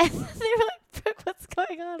 And they were like, Brooke, what's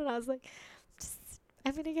going on? And I was like,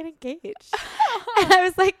 I'm going to get engaged. And I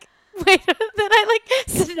was like, wait, then I like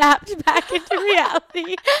snapped back into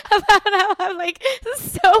reality about how I'm like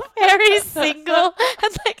so very single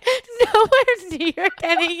and like nowhere near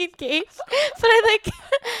getting engaged. But I like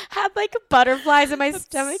had like butterflies in my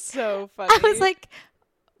stomach. So funny. I was like,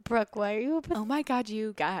 Brooke, why are you? Oh my God,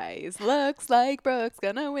 you guys! Looks like Brooke's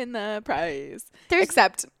gonna win the prize.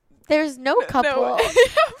 There's no couple. No.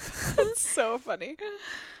 That's so funny.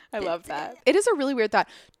 I love that. It is a really weird thought.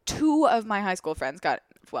 2 of my high school friends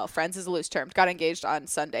friends is a loose term, got engaged on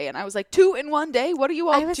Sunday. And I was like, 2 in one day? What are you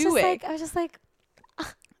all doing? I was just like,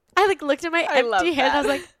 I like looked at my empty hand. I was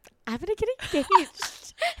like, I'm going to get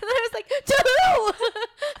engaged. And then I was like, to who?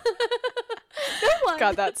 No one.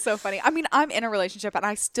 God, that's so funny. I mean, I'm in a relationship and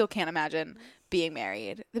I still can't imagine being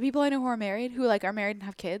married. The people I know who are married, who like are married and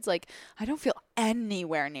have kids, like I don't feel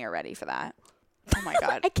anywhere near ready for that. Oh my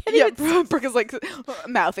God. I can't even Brooke is like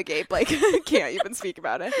mouth agape, like can't even speak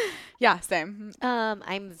about it. Yeah, same.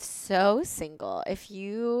 I'm so single. If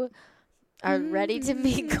you are ready to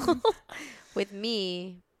mingle with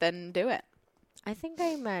me, then do it. I think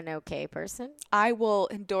I'm an okay person. I will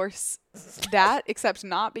endorse that, except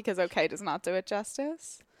not because okay does not do it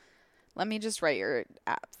justice. Let me just write your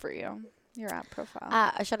app for you. Your app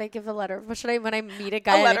profile. Should I give a letter? What should I, when I meet a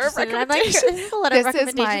guy? A letter of recommendation. I'm like, this is a letter of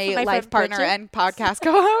recommendation my from my life partner Bridget. and podcast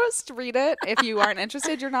co-host. Read it. If you aren't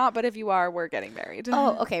interested, you're not. But if you are, we're getting married.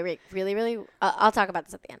 Oh, okay. Really, really. I'll talk about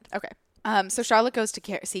this at the end. Okay. So Charlotte goes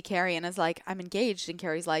to see Carrie and is like, I'm engaged. And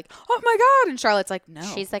Carrie's like, oh my God. And Charlotte's like, no.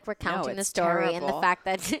 She's like recounting the it's story terrible. and the fact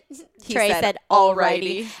that He Trey said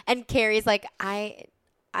alrighty. And Carrie's like, I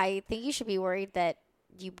think you should be worried that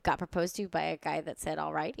you got proposed to by a guy that said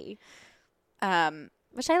alrighty.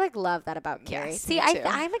 Which I like love that about Carrie. Yes, See, me too.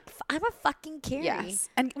 I'm a fucking Carrie. Yes.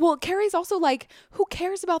 And well, Carrie's also like, who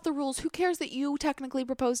cares about the rules? Who cares that you technically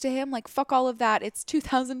proposed to him? Like, fuck all of that. It's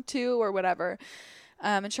 2002 or whatever.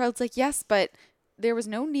 And Charlotte's like, yes, but there was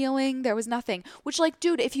no kneeling. There was nothing. Which, like,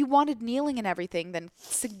 dude, if you wanted kneeling and everything, then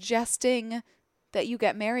suggesting that you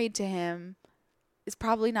get married to him is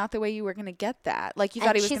probably not the way you were going to get that. Like, you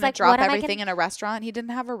thought he was going to drop everything in a restaurant. He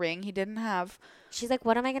didn't have a ring. He didn't have... She's like,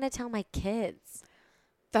 what am I going to tell my kids?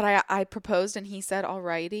 That I proposed and he said,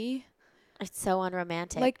 alrighty. It's so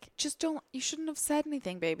unromantic. Like, just don't... You shouldn't have said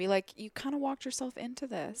anything, baby. Like, you kind of walked yourself into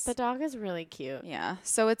this. The dog is really cute. Yeah.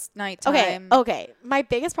 So it's nighttime. Okay. My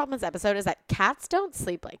biggest problem with this episode is that cats don't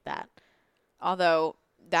sleep like that. Although...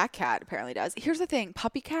 That cat apparently does. Here's the thing.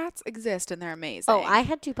 Puppy cats exist and they're amazing. Oh, I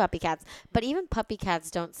had 2 puppy cats. But even puppy cats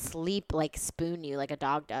don't sleep like spoon you like a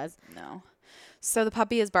dog does. No. So the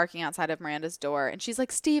puppy is barking outside of Miranda's door. And she's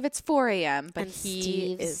like, Steve, it's 4 a.m. But and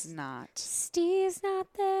he is not. Steve's not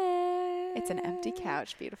there. It's an empty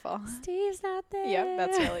couch. Beautiful. Steve's not there. Yep,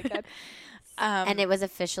 that's really good. And it was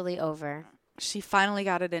officially over. She finally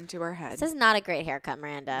got it into her head. This is not a great haircut,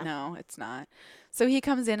 Miranda. No, it's not. So he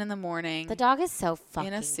comes in the morning. The dog is so fucking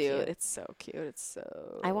in a suit. cute. It's so cute. It's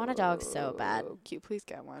so I want a dog so bad. Cute. Please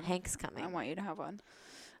get one. Hank's coming. I want you to have one.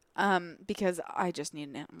 Because I just need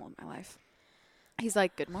an animal in my life. He's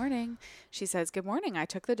like, good morning. She says, good morning. I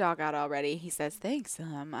took the dog out already. He says, thanks.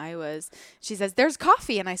 She says, there's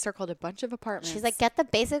coffee. And I circled a bunch of apartments. She's like, get the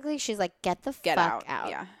fuck out.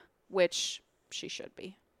 Yeah. Which she should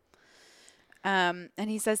be. And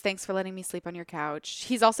he says, thanks for letting me sleep on your couch.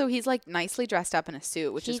 He's like nicely dressed up in a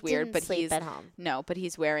suit, which is weird, but he's at home. No, but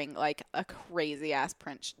he's wearing like a crazy ass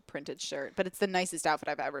printed shirt, but it's the nicest outfit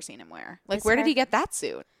I've ever seen him wear. Like, where did he get that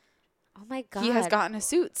suit? Oh my God. He has gotten a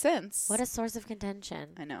suit since. What a source of contention.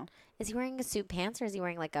 I know. Is he wearing a suit pants or is he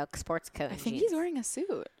wearing like a sports coat? I think he's wearing a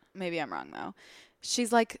suit. Maybe I'm wrong though.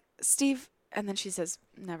 She's like, Steve, and then she says,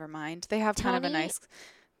 never mind. They have kind of a nice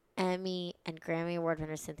Emmy and Grammy Award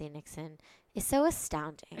winner Cynthia Nixon is so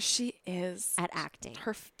astounding. She is at acting.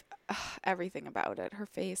 Her everything about it. Her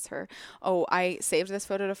face. I saved this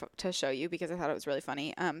photo to show you because I thought it was really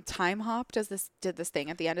funny. Time Hop did this thing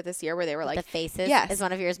at the end of this year where they were like the faces. Yes. Is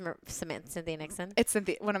one of yours Cynthia Nixon? It's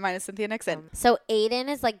one of mine is Cynthia Nixon. So Aiden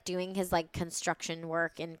is like doing his like construction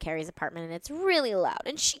work in Carrie's apartment and it's really loud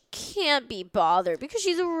and she can't be bothered because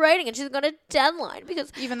she's writing and she's got a deadline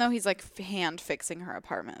because even though he's like hand fixing her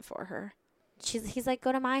apartment for her. He's like,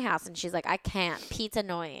 go to my house. And she's like, I can't. Pete's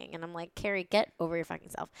annoying. And I'm like, Carrie, get over your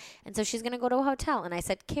fucking self. And so she's going to go to a hotel. And I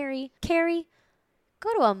said, Carrie,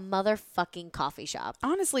 go to a motherfucking coffee shop.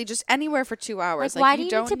 Honestly, just anywhere for 2 hours. Like, why do you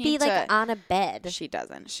you don't need to be like on a bed? She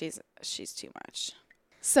doesn't. She's too much.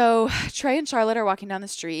 So Trey and Charlotte are walking down the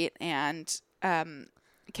street, and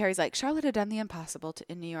Carrie's like, Charlotte had done the impossible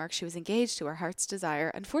in New York. She was engaged to her heart's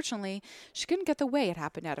desire. Unfortunately, she couldn't get the way it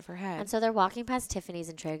happened out of her head. And so they're walking past Tiffany's,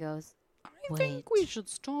 and Trey goes, I think we should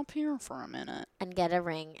stop here for a minute and get a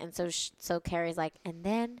ring. And so Carrie's like, and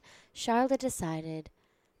then Charlotte decided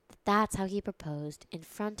that's how he proposed in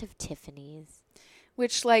front of Tiffany's.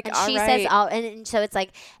 Which, like, and all she right. says, and so it's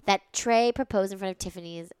like that Trey proposed in front of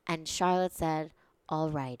Tiffany's, and Charlotte said,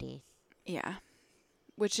 alrighty. Yeah.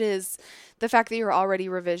 Which is the fact that you're already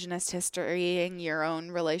revisionist historying your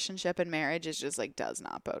own relationship and marriage is just like does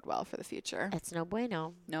not bode well for the future. It's no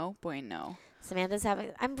bueno. No bueno.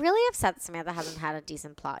 I'm really upset that Samantha hasn't had a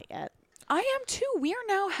decent plot yet. I am too. We are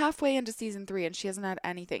now halfway into season 3 and she hasn't had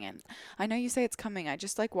anything. And I know you say it's coming. I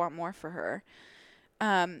just like want more for her.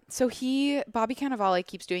 So Bobby Cannavale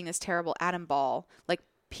keeps doing this terrible Adam Ball, like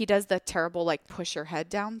he does the terrible, like, push your head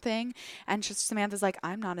down thing. And Samantha's like,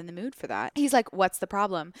 I'm not in the mood for that. He's like, what's the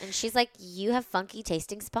problem? And she's like, you have funky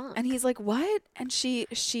tasting spunk. And he's like, what? And she,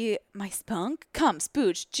 my spunk? Come,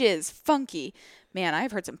 spooch, jizz, funky. Man,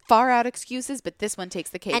 I've heard some far out excuses, but this one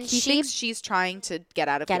takes the cake. And he thinks she's trying to get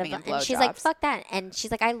out of giving him blowjobs. And she's like, fuck that. And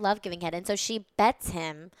she's like, I love giving head. And so she bets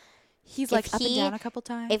him. He's like up and down a couple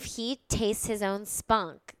times. If he tastes his own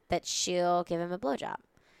spunk, that she'll give him a blowjob.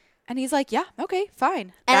 And he's like, yeah, okay,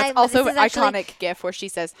 fine. And that's also an iconic gif where she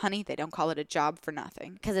says, honey, they don't call it a job for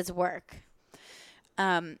nothing. Because it's work.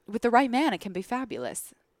 With the right man, it can be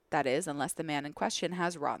fabulous. That is, unless the man in question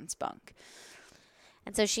has rotten spunk.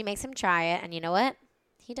 And so she makes him try it. And you know what?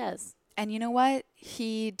 He does. And you know what?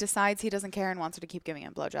 He decides he doesn't care and wants her to keep giving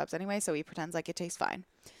him blowjobs anyway, so he pretends like it tastes fine.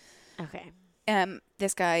 Okay.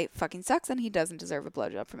 This guy fucking sucks and he doesn't deserve a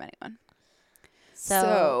blowjob from anyone.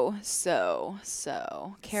 So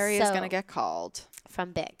Carrie is going to get called.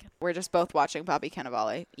 From Big. We're just both watching Bobby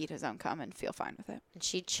Cannavale eat his own cum and feel fine with it. And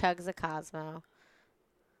she chugs a Cosmo.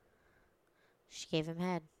 She gave him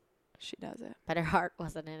head. She does it. But her heart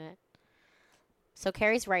wasn't in it. So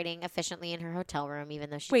Carrie's writing efficiently in her hotel room,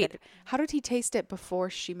 even though she Wait, how did he taste it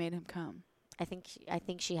before she made him come? I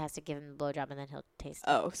think she has to give him a blowjob and then he'll taste it.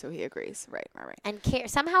 Oh, so he agrees. Right. And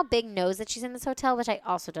somehow Big knows that she's in this hotel, which I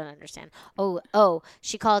also don't understand. Oh,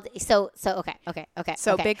 she called. So okay.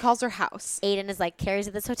 So Big calls her house. Aiden is like, Carrie's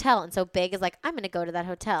at this hotel. And so Big is like, I'm going to go to that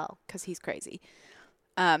hotel. Because he's crazy.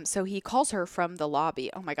 So he calls her from the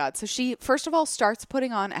lobby. Oh my God. So she, first of all, starts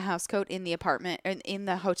putting on a house coat in the apartment and in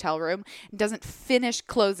the hotel room and doesn't finish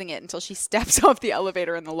closing it until she steps off the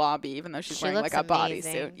elevator in the lobby, even though she's wearing like a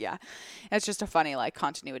bodysuit. Yeah. It's just a funny like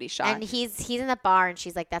continuity shot. And he's in the bar and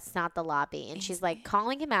she's like, that's not the lobby. And she's like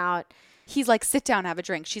calling him out. He's like, sit down, have a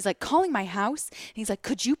drink. She's like, calling my house. And he's like,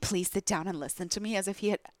 could you please sit down and listen to me? As if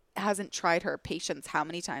he hasn't tried her patience how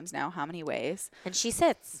many times now, how many ways. And she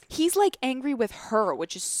sits. He's like angry with her,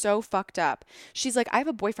 which is so fucked up. She's like, I have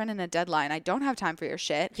a boyfriend and a deadline. I don't have time for your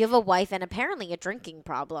shit. You have a wife and apparently a drinking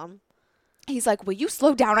problem. He's like, will you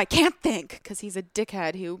slow down? I can't think. Because he's a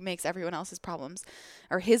dickhead who makes everyone else's problems,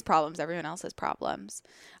 or his problems, everyone else's problems.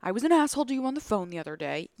 I was an asshole to you on the phone the other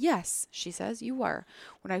day. Yes, she says, you were.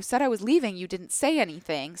 When I said I was leaving, you didn't say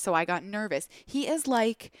anything, so I got nervous. He is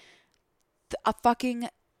like a fucking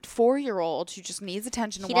 4-year-old who just needs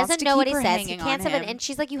attention. He doesn't know what he says. He can't have it. And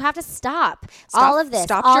she's like, you have to stop all all of this.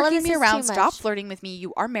 Stop all jerking of this me is around. too much. Stop flirting with me.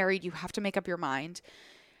 You are married. You have to make up your mind.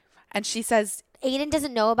 And she says, Aiden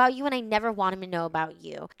doesn't know about you and I never want him to know about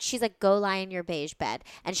you. She's like, go lie in your beige bed.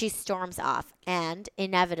 And she storms off. And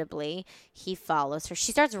inevitably, he follows her.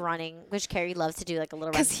 She starts running, which Carrie loves to do, like a little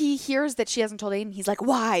run. Because he hears that she hasn't told Aiden. He's like,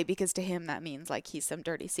 why? Because to him, that means like he's some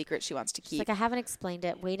dirty secret she wants to keep. She's like, I haven't explained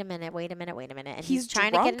it. Wait a minute. And he's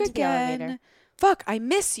trying to get into the elevator. Fuck, I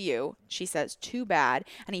miss you. She says, too bad.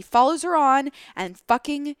 And he follows her on and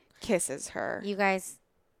fucking kisses her. You guys,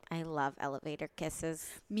 I love elevator kisses.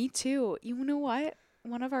 Me too. You know what?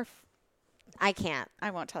 One of our... I can't.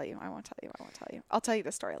 I won't tell you. I'll tell you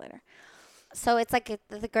the story later. So it's like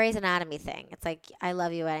the Grey's Anatomy thing. It's like, I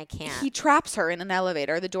love you and I can't. He traps her in an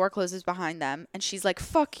elevator. The door closes behind them. And she's like,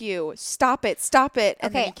 fuck you. Stop it.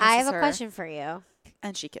 And okay, I have a question for you.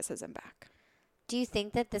 And she kisses him back. Do you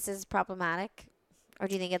think that this is problematic? Or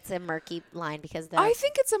do you think it's a murky line because I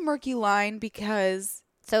think it's a murky line because...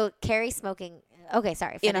 So Carrie smoking... Okay,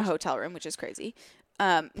 sorry. Finish. In a hotel room, which is crazy.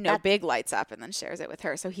 Big lights up and then shares it with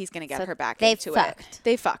her. So he's going to get her back into it.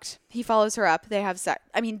 They fucked. He follows her up. They have sex.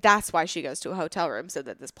 I mean, that's why she goes to a hotel room, so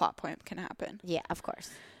that this plot point can happen. Yeah, of course.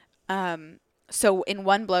 So in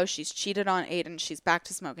one blow, she's cheated on Aiden. She's back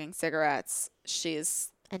to smoking cigarettes.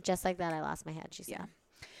 She's And just like that, I lost my head, she said.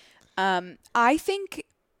 I think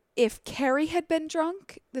if Carrie had been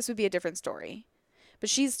drunk, this would be a different story. But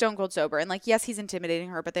she's stone cold sober. And like, yes, he's intimidating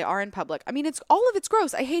her, but they are in public. I mean, it's all of it's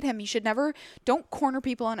gross. I hate him. You should never, don't corner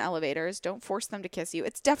people on elevators. Don't force them to kiss you.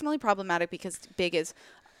 It's definitely problematic because Big is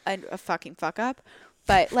a fucking fuck up.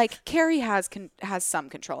 But like, Carrie has some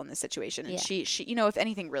control in this situation. And she, you know, if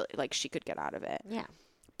anything really, like, she could get out of it. Yeah.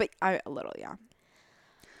 But a little, yeah.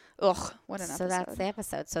 Ugh, what an episode. So that's the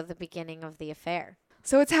episode. So the beginning of the affair.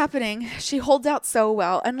 So it's happening. She holds out so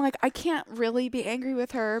well. And like, I can't really be angry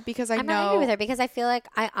with her because I'm not angry with her because I feel like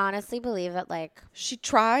I honestly believe that like she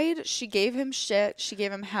tried, she gave him shit, she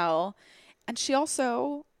gave him hell, and she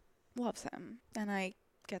also loves him. And I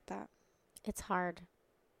get that. It's hard.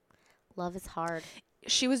 Love is hard.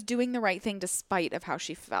 She was doing the right thing despite how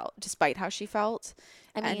she felt.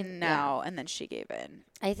 I mean, and then she gave in.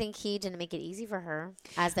 I think he didn't make it easy for her,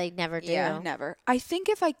 as they never do. Yeah, never. I think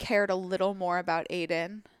if I cared a little more about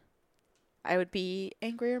Aiden, I would be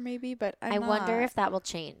angrier maybe, but I wonder if that will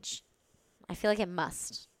change. I feel like it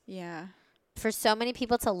must. Yeah. For so many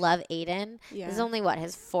people to love Aiden, this is only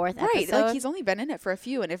his 4th episode. Right, like he's only been in it for a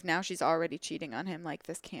few, and if now she's already cheating on him, like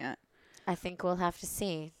this can't. I think we'll have to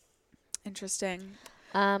see. Interesting.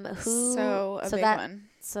 A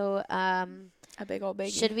big old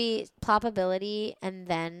baby. Should we plopability and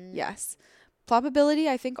then? Yes. Plopability,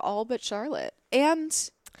 I think all but Charlotte. And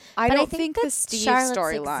I don't think the Steve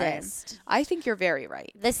storyline. I think you're very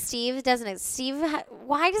right. The Steve doesn't.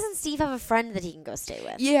 Why doesn't Steve have a friend that he can go stay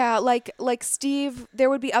with? Yeah, like Steve, there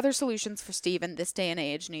would be other solutions for Steve in this day and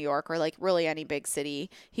age, New York, or like really any big city.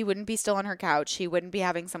 He wouldn't be still on her couch. He wouldn't be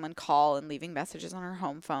having someone call and leaving messages on her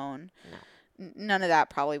home phone. No. None of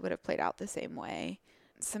that probably would have played out the same way.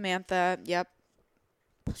 Samantha, yep.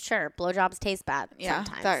 Sure, blowjobs taste bad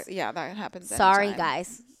sometimes. That happens. Sorry, anytime.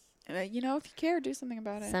 guys. You know, if you care, do something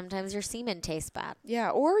about it. Sometimes your semen tastes bad.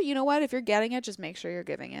 Yeah, or you know what? If you're getting it, just make sure you're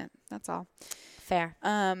giving it. That's all. Fair.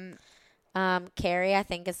 Carrie, I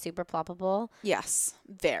think, is super ploppable. Yes,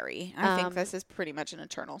 very. I think this is pretty much an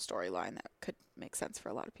eternal storyline that could make sense for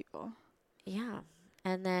a lot of people. Yeah.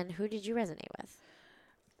 And then who did you resonate with?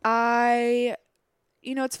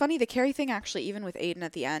 You know, it's funny, the Carrie thing actually, even with Aiden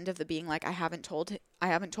at the end of the being like, I haven't told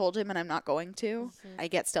him and I'm not going to. Mm-hmm. I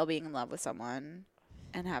get still being in love with someone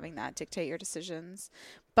and having that dictate your decisions.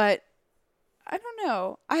 But I don't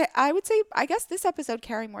know. I would say, I guess this episode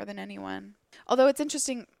Carrie more than anyone. Although it's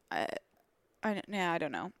interesting. I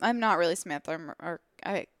don't know. I'm not really Samantha or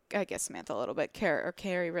I guess Samantha a little bit,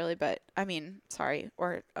 Carrie really, but I mean, sorry,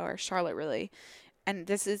 or Charlotte really. And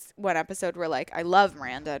this is one episode where like I love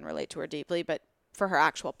Miranda and relate to her deeply, but for her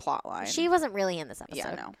actual plot line. She wasn't really in this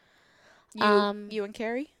episode. Yeah, no. You and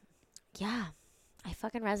Carrie? Yeah. I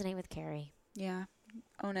fucking resonate with Carrie. Yeah.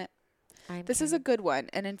 Own it. This is a good one.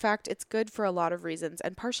 And in fact, it's good for a lot of reasons.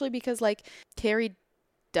 And partially because like Carrie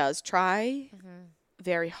does try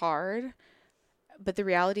very hard. But the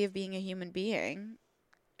reality of being a human being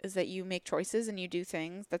is that you make choices and you do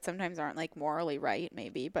things that sometimes aren't like morally right,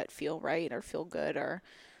 maybe, but feel right or feel good or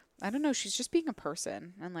I don't know. She's just being a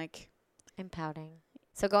person and like. I'm pouting.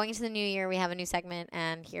 So going into the new year, we have a new segment,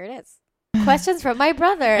 and here it is. Questions from my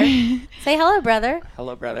brother. Say hello, brother.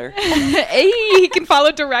 Hello, brother. Hey, he can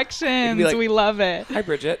follow directions. Like, we love it. Hi,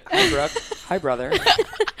 Bridget. Hi, Brooke. Hi, brother.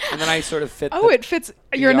 And then I sort of fit. It fits.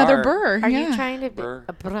 You're another burr. Are you trying to be?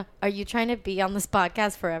 Are you trying to be on this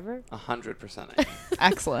podcast forever? 100%.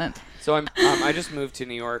 Excellent. So I just moved to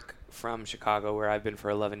New York from Chicago, where I've been for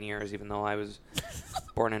 11 years, even though I was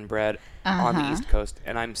born and bred on the East Coast.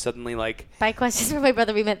 And I'm suddenly like... By questions from my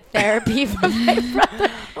brother, we meant therapy from my brother.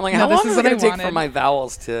 I'm like, how long is it going to take for my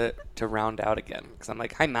vowels to round out again? Because I'm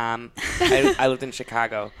like, hi, Mom. I lived in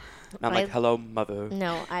Chicago. And I'm like, hello, mother.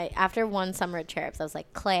 No, after one summer at Cherubs, I was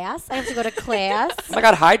like, class? I have to go to class? Oh my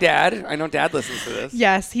God, hi, Dad. I know Dad listens to this.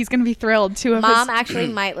 Yes, he's going to be thrilled. Mom actually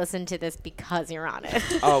might listen to this because you're on it.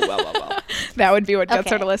 Oh, well. That would be what gets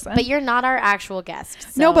her to listen. But you're not our actual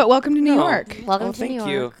guest. So. No, but welcome to New York. Welcome to New York.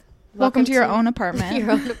 Thank you. Welcome to your own apartment.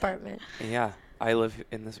 Your own apartment. Yeah, I live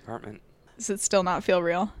in this apartment. Does it still not feel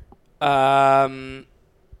real?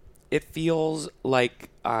 It feels like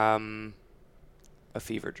a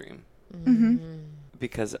fever dream. Mm-hmm.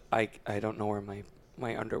 Because I don't know where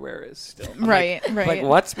my underwear is still. Right. Like,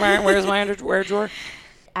 where's my underwear drawer?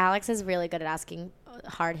 Alex is really good at asking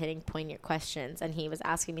hard-hitting, poignant questions, and he was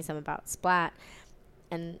asking me some about Splat.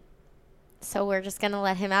 And so we're just going to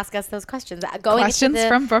let him ask us those questions. Questions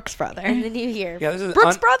from Brooks' brother. In the new year. Yeah, this is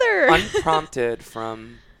Brooks' brother! Unprompted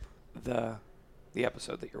from the the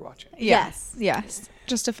episode that you're watching. Yes. Yes.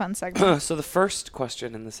 Just a fun segment. So the first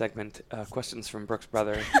question in the segment, questions from Brooke's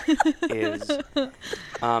brother, is,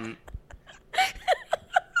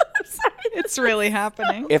 It's really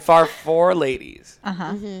happening. if our 4 ladies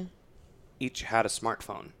Uh-huh. each had a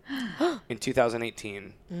smartphone in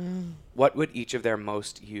 2018, what would each of their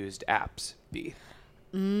most used apps be?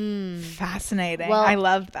 Fascinating. Well, I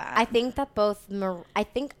love that. I think that I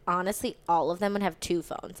think honestly all of them would have 2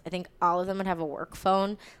 phones. I think all of them would have a work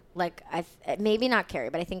phone. Like maybe not Carrie,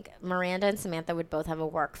 but I think Miranda and Samantha would both have a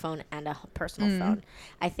work phone and a personal phone.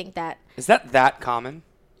 I think that Is that common?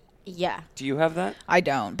 yeah. Do you have that? I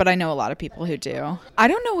don't, but I know a lot of people who do. I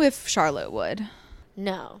don't know if Charlotte would.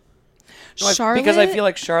 No. No, Charlotte, because I feel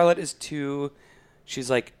like Charlotte is she's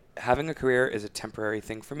like, having a career is a temporary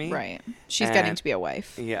thing for me. right. She's getting And- to be a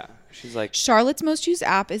wife. Yeah. She's like, Charlotte's most used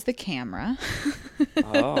app is the camera.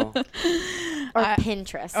 oh. Or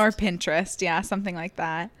Pinterest. Or Pinterest. Yeah, something like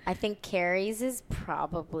that. I think Carrie's is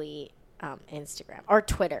probably Instagram or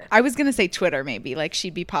Twitter. I was going to say Twitter maybe. Like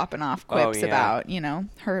she'd be popping off quips yeah. about,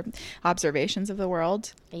 her observations of the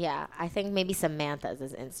world. Yeah, I think maybe Samantha's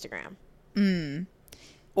is Instagram.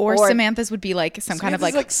 Or Or- Samantha's would be like some kind of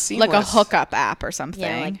Samantha's, like a seamless. hookup app or something.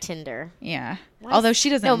 Yeah, like Tinder. Yeah. Why Although is- she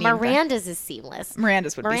doesn't No, need that. Miranda's is seamless.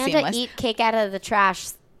 Miranda's would be Miranda seamless. eat cake out of the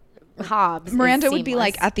trash. Hobbs. Miranda is would be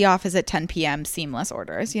like seamless. at the office at 10 p.m. seamless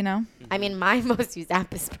orders, I mean, my most used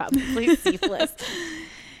app is probably seamless.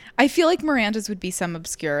 I feel like Miranda's would be some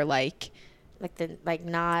obscure like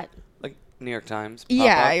Not. Like New York Times.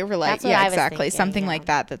 yeah, pop-up. or like That's what yeah, I was exactly. thinking, Something yeah. like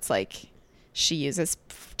that that's like she uses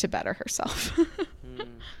to better herself.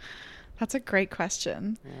 That's a great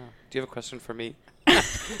question. Yeah. Do you have a question for me? I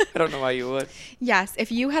don't know why you would. Yes,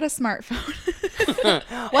 if you had a smartphone.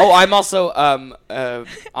 Oh, I'm also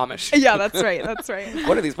Amish. Yeah, that's right. That's right.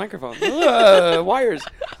 What are these microphones? Wires.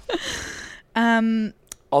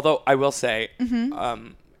 Although I will say,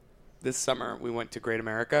 this summer we went to Great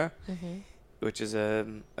America, which is a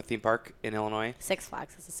theme park in Illinois. Six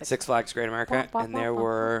Flags. It's a Six Flags Great America, and there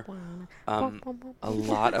were a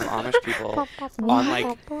lot of Amish people on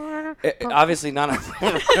like, obviously not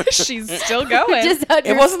She's still going.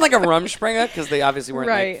 it wasn't like a Rumspringa because they obviously weren't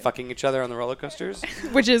Right. like fucking each other on the roller coasters.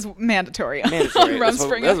 Which is mandatory. Mandatory. That's what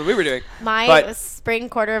Rumspringa. we were doing. My But- spring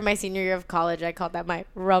quarter of my senior year of college, I called that my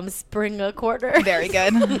Rumspringa quarter. Very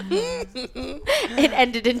good. It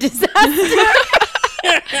ended in disaster.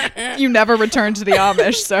 You never returned to the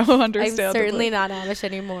Amish, so I'm understandably. certainly not Amish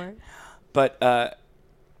anymore. But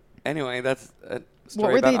anyway, that's a What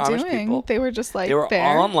story were about they Amish doing? people. They were just like They were there.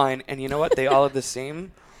 all online, and you know what? They all had the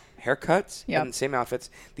same haircuts Yep. and same outfits.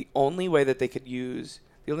 The only way that they could use,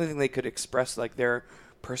 the only thing they could express like their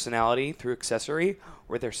personality through accessory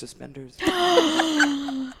were their suspenders.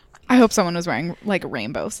 I hope someone was wearing like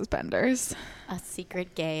rainbow suspenders. A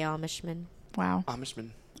secret gay Amishman. Wow.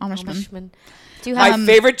 Amishman. Amishman. Do you My have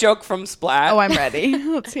favorite joke from Splat. Oh, I'm ready.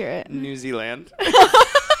 Let's hear it. New Zealand.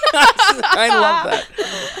 I love that.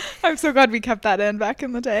 I'm so glad we kept that in back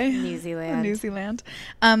in the day. New Zealand? New Zealand.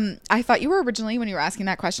 I thought you were originally, when you were asking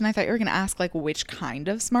that question, I thought you were going to ask like which kind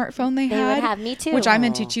of smartphone they They had. would have me too. Which I'm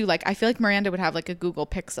into too. Like I feel like Miranda would have like a Google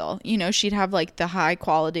Pixel. You know, she'd have like the high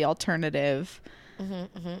quality alternative.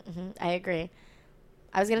 I agree.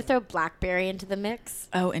 I was gonna throw BlackBerry into the mix,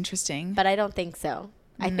 Oh, interesting. but I don't think so.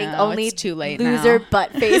 I think No, only it's too late loser now.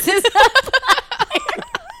 butt faces.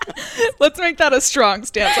 Let's make that a strong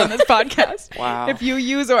stance on this podcast. Wow. If you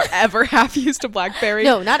use or ever have used a BlackBerry.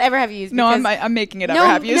 No, not ever have used. No, because I'm making it No, ever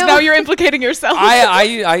have used. no. Now you're implicating yourself. I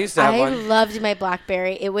used to have I one. loved my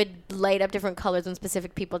BlackBerry. It would light up different colors when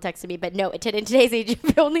specific people texted me. But no, in today's age,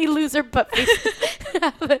 only loser butt faces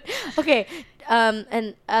have it. Okay.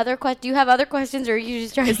 And other do you have other questions, or are you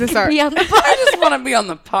just trying Is this to our- be on the I pod? just want to be on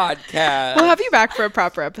the podcast. We'll have you back for a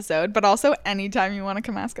proper episode, but also anytime you want to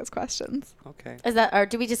come ask us questions. Okay. Is that, or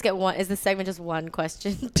do we just get one? Is this segment just one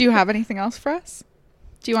question? Do you have anything else for us?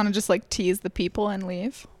 Do you want to just like tease the people and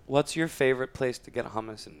leave? What's your favorite place to get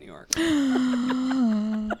hummus in New York?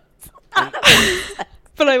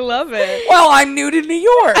 But I love it. Well, I'm new to New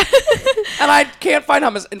York, and I can't find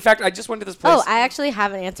hummus. In fact, I just went to this place Oh, I actually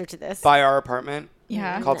have an answer to this. by our apartment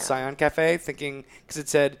Yeah. called No. Scion Cafe, thinking because it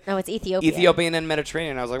said No, it's Ethiopia. Ethiopian and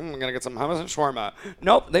Mediterranean. I was like, I'm gonna get some hummus and shawarma.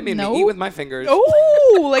 Nope, they made Nope. me eat with my fingers.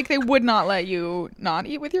 Oh, like they would not let you not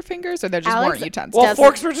eat with your fingers, or there just Alex weren't utensils. Well, doesn't-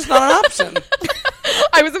 forks were just not an option,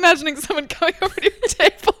 I was imagining someone coming over to your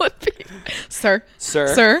table and being, sir,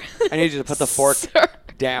 sir. I need you to put the fork sir.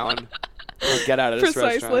 down or get out of this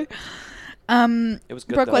Precisely. restaurant. It was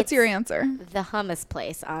good, Brooke, though. what's your answer? The hummus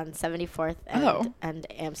place on 74th and, Oh. and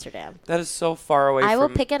Amsterdam. That is so far away I from... will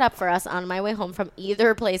pick it up for us on my way home from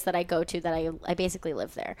either place that I go to that I basically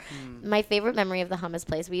live there. My favorite memory of the hummus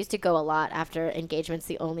place, we used to go a lot after engagements,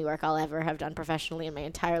 the only work I'll ever have done professionally in my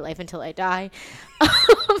entire life until I die.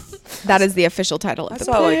 That is the official title I of the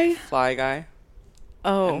saw, play. like, Fly Guy.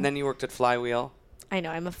 Oh. And then you worked at Flywheel. I know,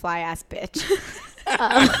 I'm a fly-ass bitch.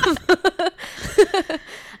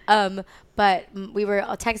 But we were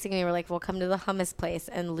texting and we were like, we'll come to the hummus place.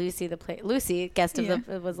 And Lucy, guest of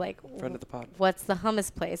the, was like, Friend of the pod. what's the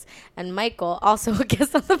hummus place? And Michael, also a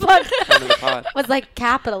guest on the podcast, Friend of the pod. was like,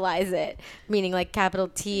 capitalize it, meaning like capital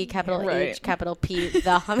T, capital Right. H, capital P, the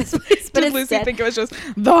hummus place. But Did Lucy instead, think it was just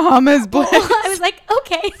the hummus place? I was like,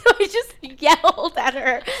 okay. So I just yelled at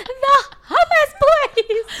her, the hummus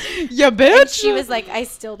place. Yeah, bitch. And she was like, I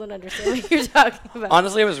still don't understand what you're talking about.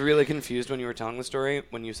 Honestly, I was really confused when you were telling the story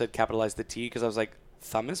when you said capitalize the T because I was like,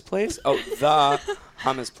 Thummus place? Oh, the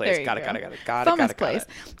hummus place. There you Got it. Thummus place.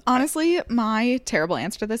 Honestly, my terrible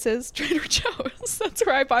answer to this is Trader Joe's. That's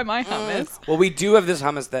where I buy my hummus. Well, we do have this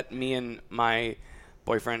hummus that me and my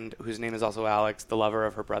boyfriend, whose name is also Alex, the lover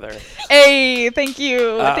of her brother. Hey, thank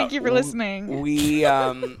you. Thank you for listening. We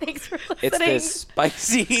Thanks for listening. it's this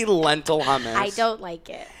spicy lentil hummus. I don't like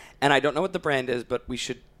it. And I don't know what the brand is, but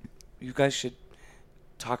you guys should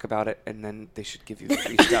talk about it, and then they should give you the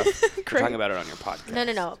free stuff. We're talking about it on your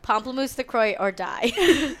podcast. No. Pamplemousse LaCroix or die.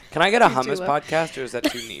 Can I get a You hummus do. podcast, or is that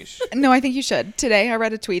too niche? No, I think you should. Today, I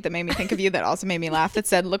read a tweet that made me think of you that also made me laugh that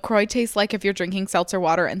said, LaCroix tastes like if you're drinking seltzer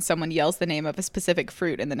water and someone yells the name of a specific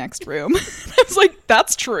fruit in the next room. I was like,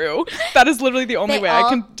 that's true. That is literally the only way I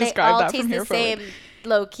can describe that from here They all taste forward. the same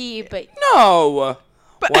low key, but No!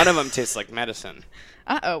 One of them tastes like medicine.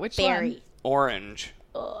 Uh-oh, which berry. Orange.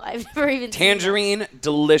 Oh, I've never even Tangerine,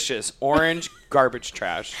 delicious. Orange, garbage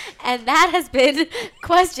trash. seen that. And that has been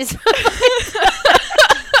questions.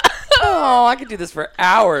 Oh, I could do this for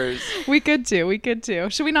hours. one? We could too.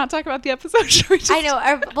 Should we not talk about the episode? Should we just... I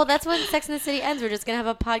know. Well, that's when Sex and the City ends. We're just gonna have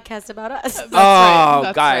a podcast about us. That's Oh, right.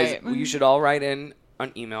 That's guys, right. you should all write in on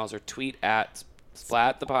emails or tweet at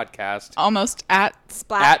Splat the podcast. Almost at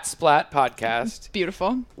Splat. At Splat Podcast.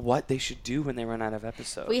 beautiful. What they should do when they run out of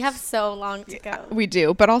episodes. We have so long to go. We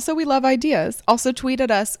do, but also we love ideas. Also tweet at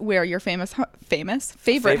us where your favorite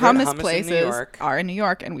Favorite hummus hummus in New places York. are in New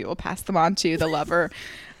York, and we will pass them on to the lover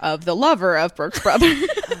of Brooke's brother.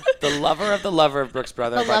 the lover of Brooke's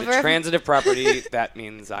brother. The By lover the of- transitive property, that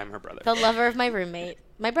means I'm her brother. The lover of my roommate,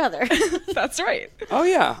 my brother. That's right. Oh,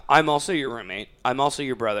 yeah. I'm also your roommate. I'm also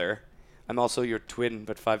your brother. I'm also your twin,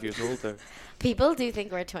 but 5 years older. People do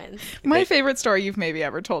think we're twins. My favorite story you've maybe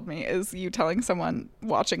ever told me is you telling someone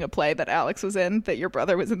watching a play that Alex was in that your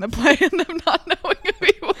brother was in the play and them not knowing who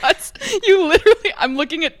he was. You literally, I'm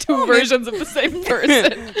looking at two versions of the same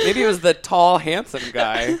person. Maybe it was the tall, handsome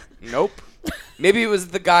guy. Nope. Maybe it was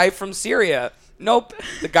the guy from Syria. Nope.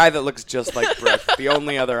 The guy that looks just like Brooke. The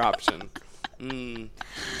only other option.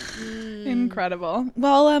 Incredible.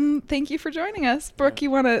 Well, thank you for joining us. Brooke,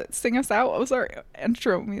 you want to sing us out? What was our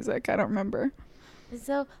intro music? I don't remember.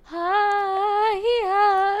 So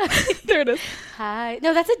hi. There it is. Hi.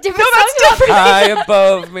 No, that's a different No, song. that's different. High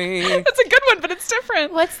above me. That's a good one, but it's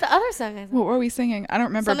different. What's the other song? I What were we singing? I don't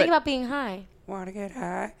remember. Something but about being high. Wanna get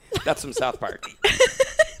high? That's from South Park.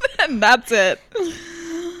 and that's it.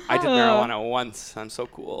 I did marijuana once. I'm so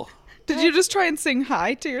cool. Did you just try and sing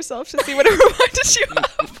hi to yourself to see what it reminded you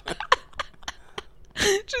of?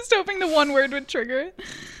 Just hoping the one word would trigger it.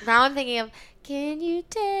 Now I'm thinking of, can you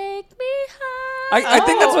take me high? I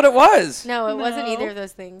think that's what it was. No, it wasn't No. either of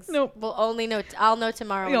those things. Nope. We'll only know. I'll know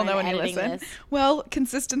tomorrow. You'll know I'm when you editing listen. This. Well,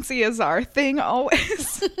 consistency is our thing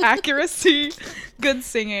always. Accuracy, good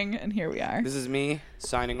singing, and here we are. This is me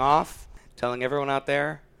signing off, telling everyone out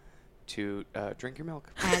there to drink your milk.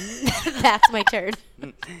 And that's my turn.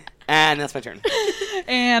 And that's my turn.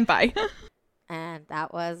 And bye. And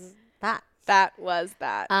that was that. That was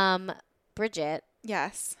that. Bridget,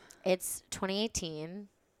 Yes. it's 2018.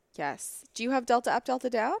 Yes. Do you have Delta up, Delta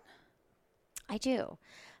down? I do.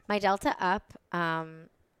 My Delta up,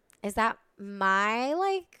 is that my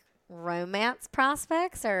like romance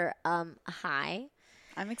prospects are high.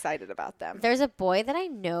 I'm excited about them. There's a boy that I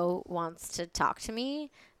know wants to talk to me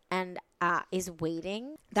and is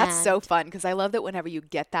waiting. That's so and fun because I love that whenever you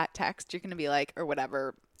get that text, you're going to be like, or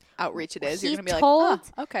whatever outreach it is, you're He going to be like, told-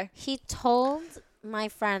 oh, okay. He told my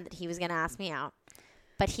friend that he was going to ask me out,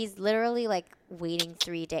 but he's literally like waiting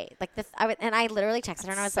 3 days. Like I literally texted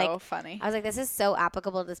her and I was so like, funny. I was like, this is so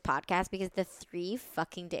applicable to this podcast because the 3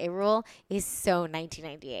 fucking day rule is so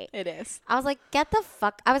 1998. It is. I was like, get the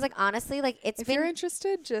fuck. I was like, honestly, like If you're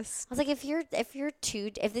interested, just. I was like,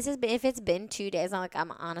 if it's been 2 days, I'm like,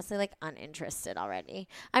 I'm honestly like uninterested already.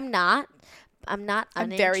 I'm not I'm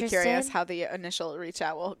very curious how the initial reach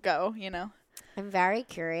out will go, you know? I'm very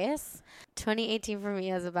curious. 2018 for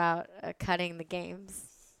me is about cutting the games.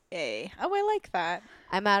 Yay. Oh, I like that.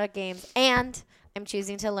 I'm out of games, and I'm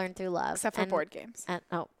choosing to learn through love. Except for board games.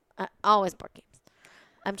 Always board games.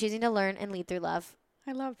 I'm choosing to learn and lead through love.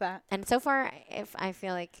 I love that. And so far, I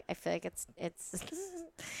feel like it's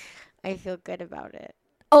I feel good about it.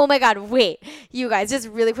 Oh my God, wait. You guys, just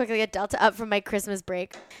really quickly get Delta up from my Christmas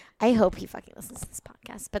break. I hope he fucking listens to this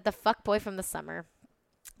podcast. But the fuckboy from the summer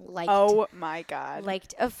oh my God.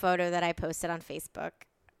 liked a photo that I posted on Facebook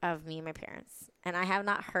of me and my parents. And I have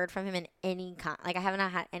not heard from him in any I have not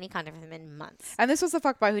had any contact with him in months. And this was the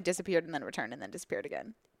fuckboy who disappeared and then returned and then disappeared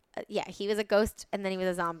again. Yeah, he was a ghost, and then he was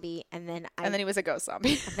a zombie, and then he was a ghost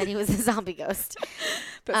zombie. And then he was a zombie ghost.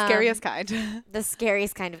 The scariest kind. The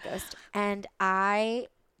scariest kind of ghost. And I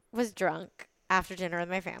was drunk after dinner with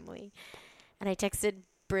my family, and I texted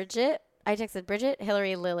Bridget,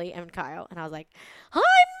 Hillary, Lily, and Kyle, and I was like, I'm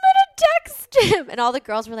gonna text him. And all the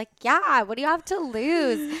girls were like, yeah, what do you have to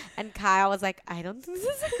lose? And Kyle was like, I don't think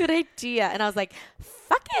this is a good idea. And I was like,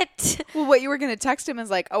 fuck it. Well, what you were going to text him is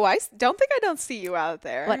like, oh, I don't see you out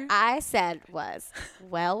there. What I said was,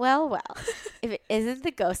 well, if it isn't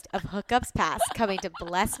the ghost of hookups past coming to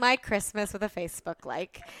bless my Christmas with a Facebook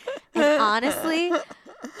like. And honestly,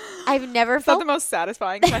 I've never It's not felt the most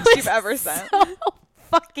satisfying text you've ever sent. so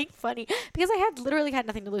fucking funny because I had literally had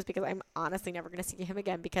nothing to lose because I'm honestly never going to see him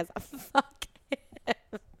again because fuck him.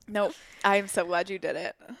 Nope. I'm so glad you did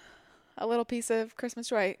it. A little piece of Christmas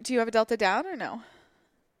joy. Do you have a Delta down or no?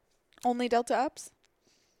 Only Delta ups?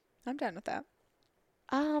 I'm done with that.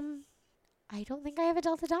 I don't think I have a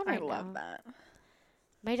Delta down right now. I love that.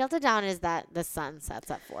 My Delta down is that the sun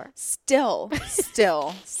sets at 4. Still.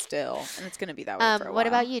 And it's going to be that way for a while. What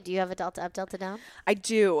about you? Do you have a Delta up, Delta down? I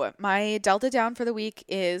do. My Delta down for the week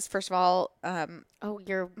is, first of all, my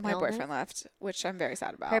boyfriend left, which I'm very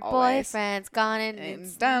sad about. Her always. boyfriend's gone and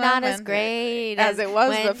it's done not as great as it was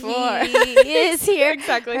when before. He is here.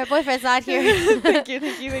 Exactly. Her boyfriend's not here. Thank you.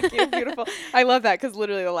 Beautiful. I love that because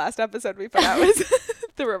literally the last episode we put out was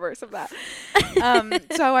the reverse of that.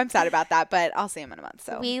 So I'm sad about that, but I'll see him in a month.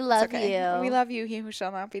 So we love you. you. We love you, he who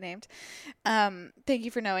shall not be named. Thank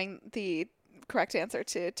you for knowing the correct answer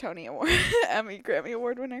to Tony Award, Emmy, Grammy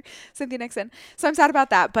Award winner, Cynthia Nixon. So I'm sad about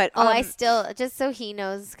that, but I still, just so he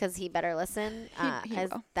knows, because he better listen, he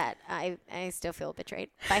will. that I still feel betrayed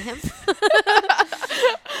by him.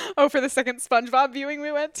 Oh, for the second SpongeBob viewing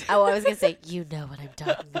we went? Oh, I was going to say, you know what I'm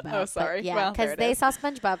talking about. Oh, sorry. But yeah, Well, because there it they is. saw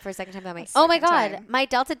SpongeBob for a second time. I'm like, oh my God, time. my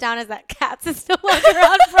Delta down is that Cats is no longer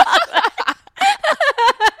on Broadway.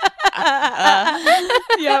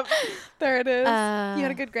 Yep. There it is. You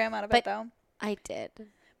had a good gram out of it, but though. I did.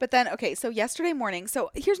 But then, okay, so yesterday morning,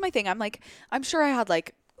 so here's my thing. I'm sure I had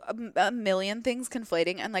like a million things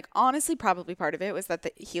conflating. And like, honestly, probably part of it was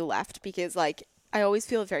that he left because like, I always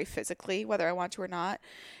feel very physically, whether I want to or not.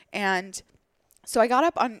 And so I got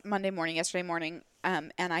up on yesterday morning,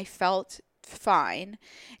 and I felt fine.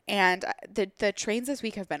 And the trains this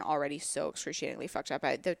week have been already so excruciatingly fucked up.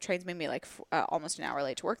 The trains made me like almost an hour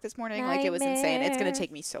late to work this morning. Like, it was insane. It's going to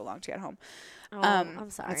take me so long to get home. Oh, I'm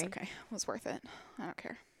sorry. That's okay. It was worth it. I don't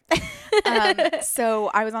care. So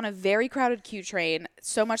I was on a very crowded Q train,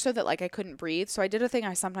 so much so that like I couldn't breathe. So I did a thing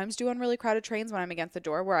I sometimes do on really crowded trains when I'm against the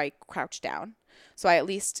door where I crouch down. So I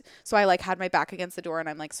like had my back against the door and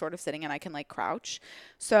I'm like sort of sitting and I can like crouch.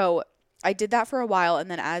 So I did that for a while,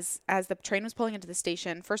 and then as the train was pulling into the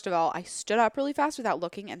station, first of all, I stood up really fast without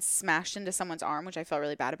looking and smashed into someone's arm, which I felt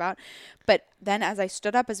really bad about. But then as I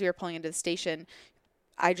stood up as we were pulling into the station,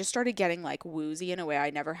 I just started getting like woozy in a way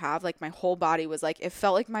I never have. Like my whole body was like, it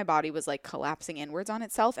felt like my body was like collapsing inwards on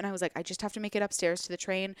itself. And I was like, I just have to make it upstairs to the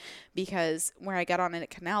train because where I get on in a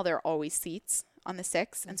canal, there are always seats on the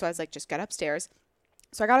 6. And so I was like, just get upstairs.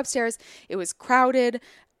 So I got upstairs. It was crowded.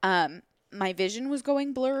 My vision was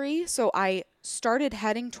going blurry. So I started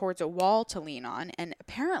heading towards a wall to lean on, and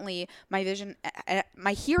apparently my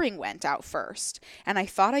hearing went out first, and I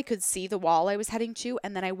thought I could see the wall I was heading to,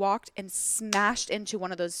 and then I walked and smashed into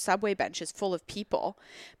one of those subway benches full of people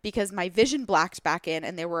because my vision blacked back in,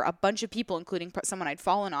 and there were a bunch of people, including someone I'd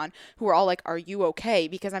fallen on, who were all like, "Are you okay?"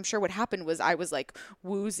 Because I'm sure what happened was I was like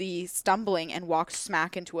woozy, stumbling, and walked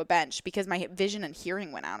smack into a bench because my vision and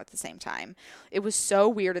hearing went out at the same time. It was so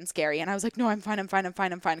weird and scary, and I was like, "No, I'm fine,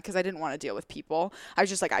 because I didn't want to deal with people. I was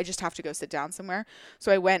just like, I just have to go sit down somewhere.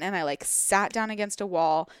 So I went and I like sat down against a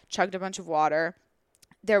wall, chugged a bunch of water.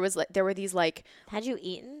 There were these like, had you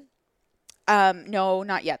eaten? No,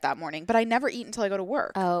 not yet that morning, but I never eat until I go to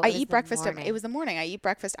work. Oh, I eat breakfast. It was the morning. I eat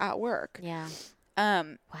breakfast at work. Yeah.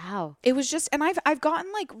 Wow. It was just, and I've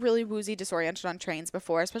gotten like really woozy, disoriented on trains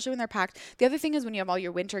before, especially when they're packed. The other thing is when you have all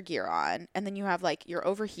your winter gear on and then you have like you're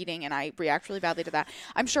overheating, and I react really badly to that.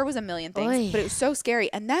 I'm sure it was a million things, Oy. but it was so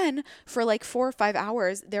scary. And then for like 4 or 5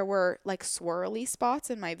 hours, there were like swirly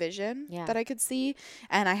spots in my vision that I could see.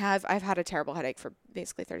 And I've had a terrible headache for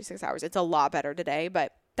basically 36 hours. It's a lot better today,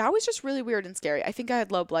 but that was just really weird and scary. I think I had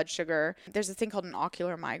low blood sugar. There's a thing called an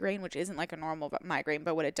ocular migraine, which isn't like a normal migraine,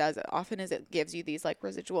 but what it does often is it gives you these like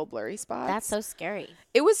residual blurry spots. That's so scary.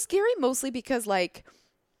 It was scary mostly because like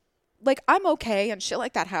I'm okay and shit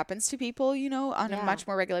like that happens to people, you know, on a much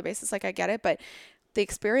more regular basis. Like I get it, but the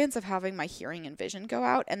experience of having my hearing and vision go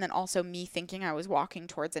out, and then also me thinking I was walking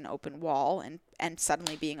towards an open wall and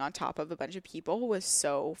suddenly being on top of a bunch of people was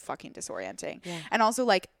so fucking disorienting. Yeah. And also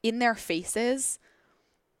like in their faces,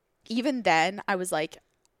 even then, I was like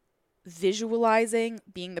visualizing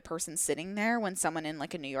being the person sitting there when someone in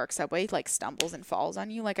like a New York subway like stumbles and falls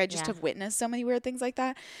on you. Like I just have witnessed so many weird things like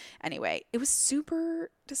that. Anyway, it was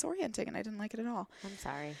super disorienting and I didn't like it at all. I'm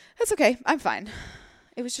sorry. That's okay. I'm fine.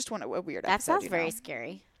 It was just a weird episode. That sounds very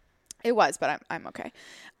scary. It was, but I'm okay.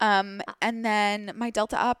 And then my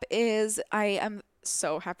Delta up is I am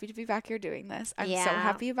so happy to be back here doing this. I'm so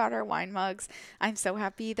happy about our wine mugs. I'm so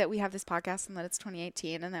happy that we have this podcast and that it's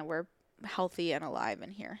 2018 and that we're healthy and alive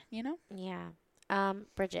in here, you know? Yeah.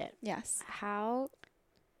 Bridget. Yes. How,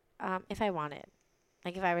 if I wanted,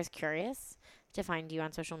 like if I was curious to find you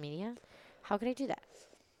on social media, how could I do that?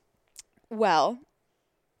 Well,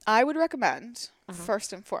 I would recommend,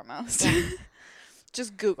 first and foremost,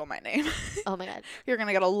 just Google my name. Oh my God. You're going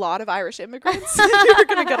to get a lot of Irish immigrants. You're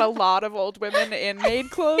going to get a lot of old women in maid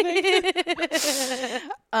clothing.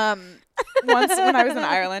 Once when I was in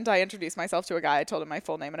Ireland, I introduced myself to a guy. I told him my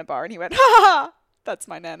full name in a bar and he went, "Ha ha ha, that's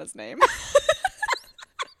my Nana's name."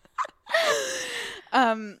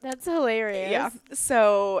 That's hilarious. Yeah.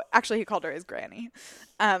 So actually he called her his granny.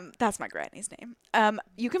 That's my granny's name.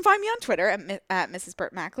 You can find me on Twitter at Mrs.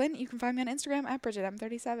 Burt Macklin. You can find me on Instagram at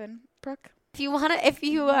BridgetM37. Brooke? If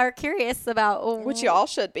you are curious about which you all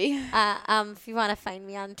should be. If you want to find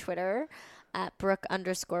me on Twitter at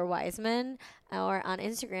Brooke_Wiseman or on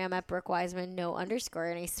Instagram at Brooke Wiseman no underscore,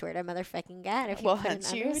 and I swear to motherfucking God, if you put an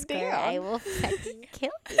underscore, I will fucking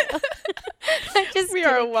kill you. We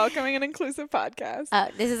are a welcoming and inclusive podcast.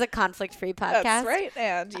 This is a conflict-free podcast. That's right,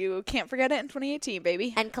 and you can't forget it in 2018,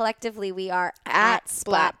 baby. And collectively, we are at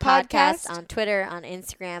Splat Podcast on Twitter, on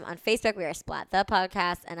Instagram, on Facebook. We are Splat the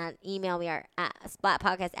Podcast, and on email, we are at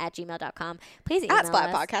splatpodcast@gmail.com. Please email us. At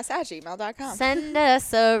splatpodcast@gmail.com. Send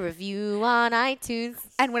us a review on iTunes.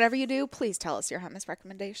 And whatever you do, please tell us your hummus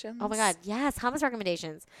recommendations. Oh my God, yes, hummus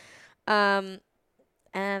recommendations. And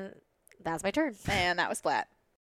that's my turn. And that was Splat.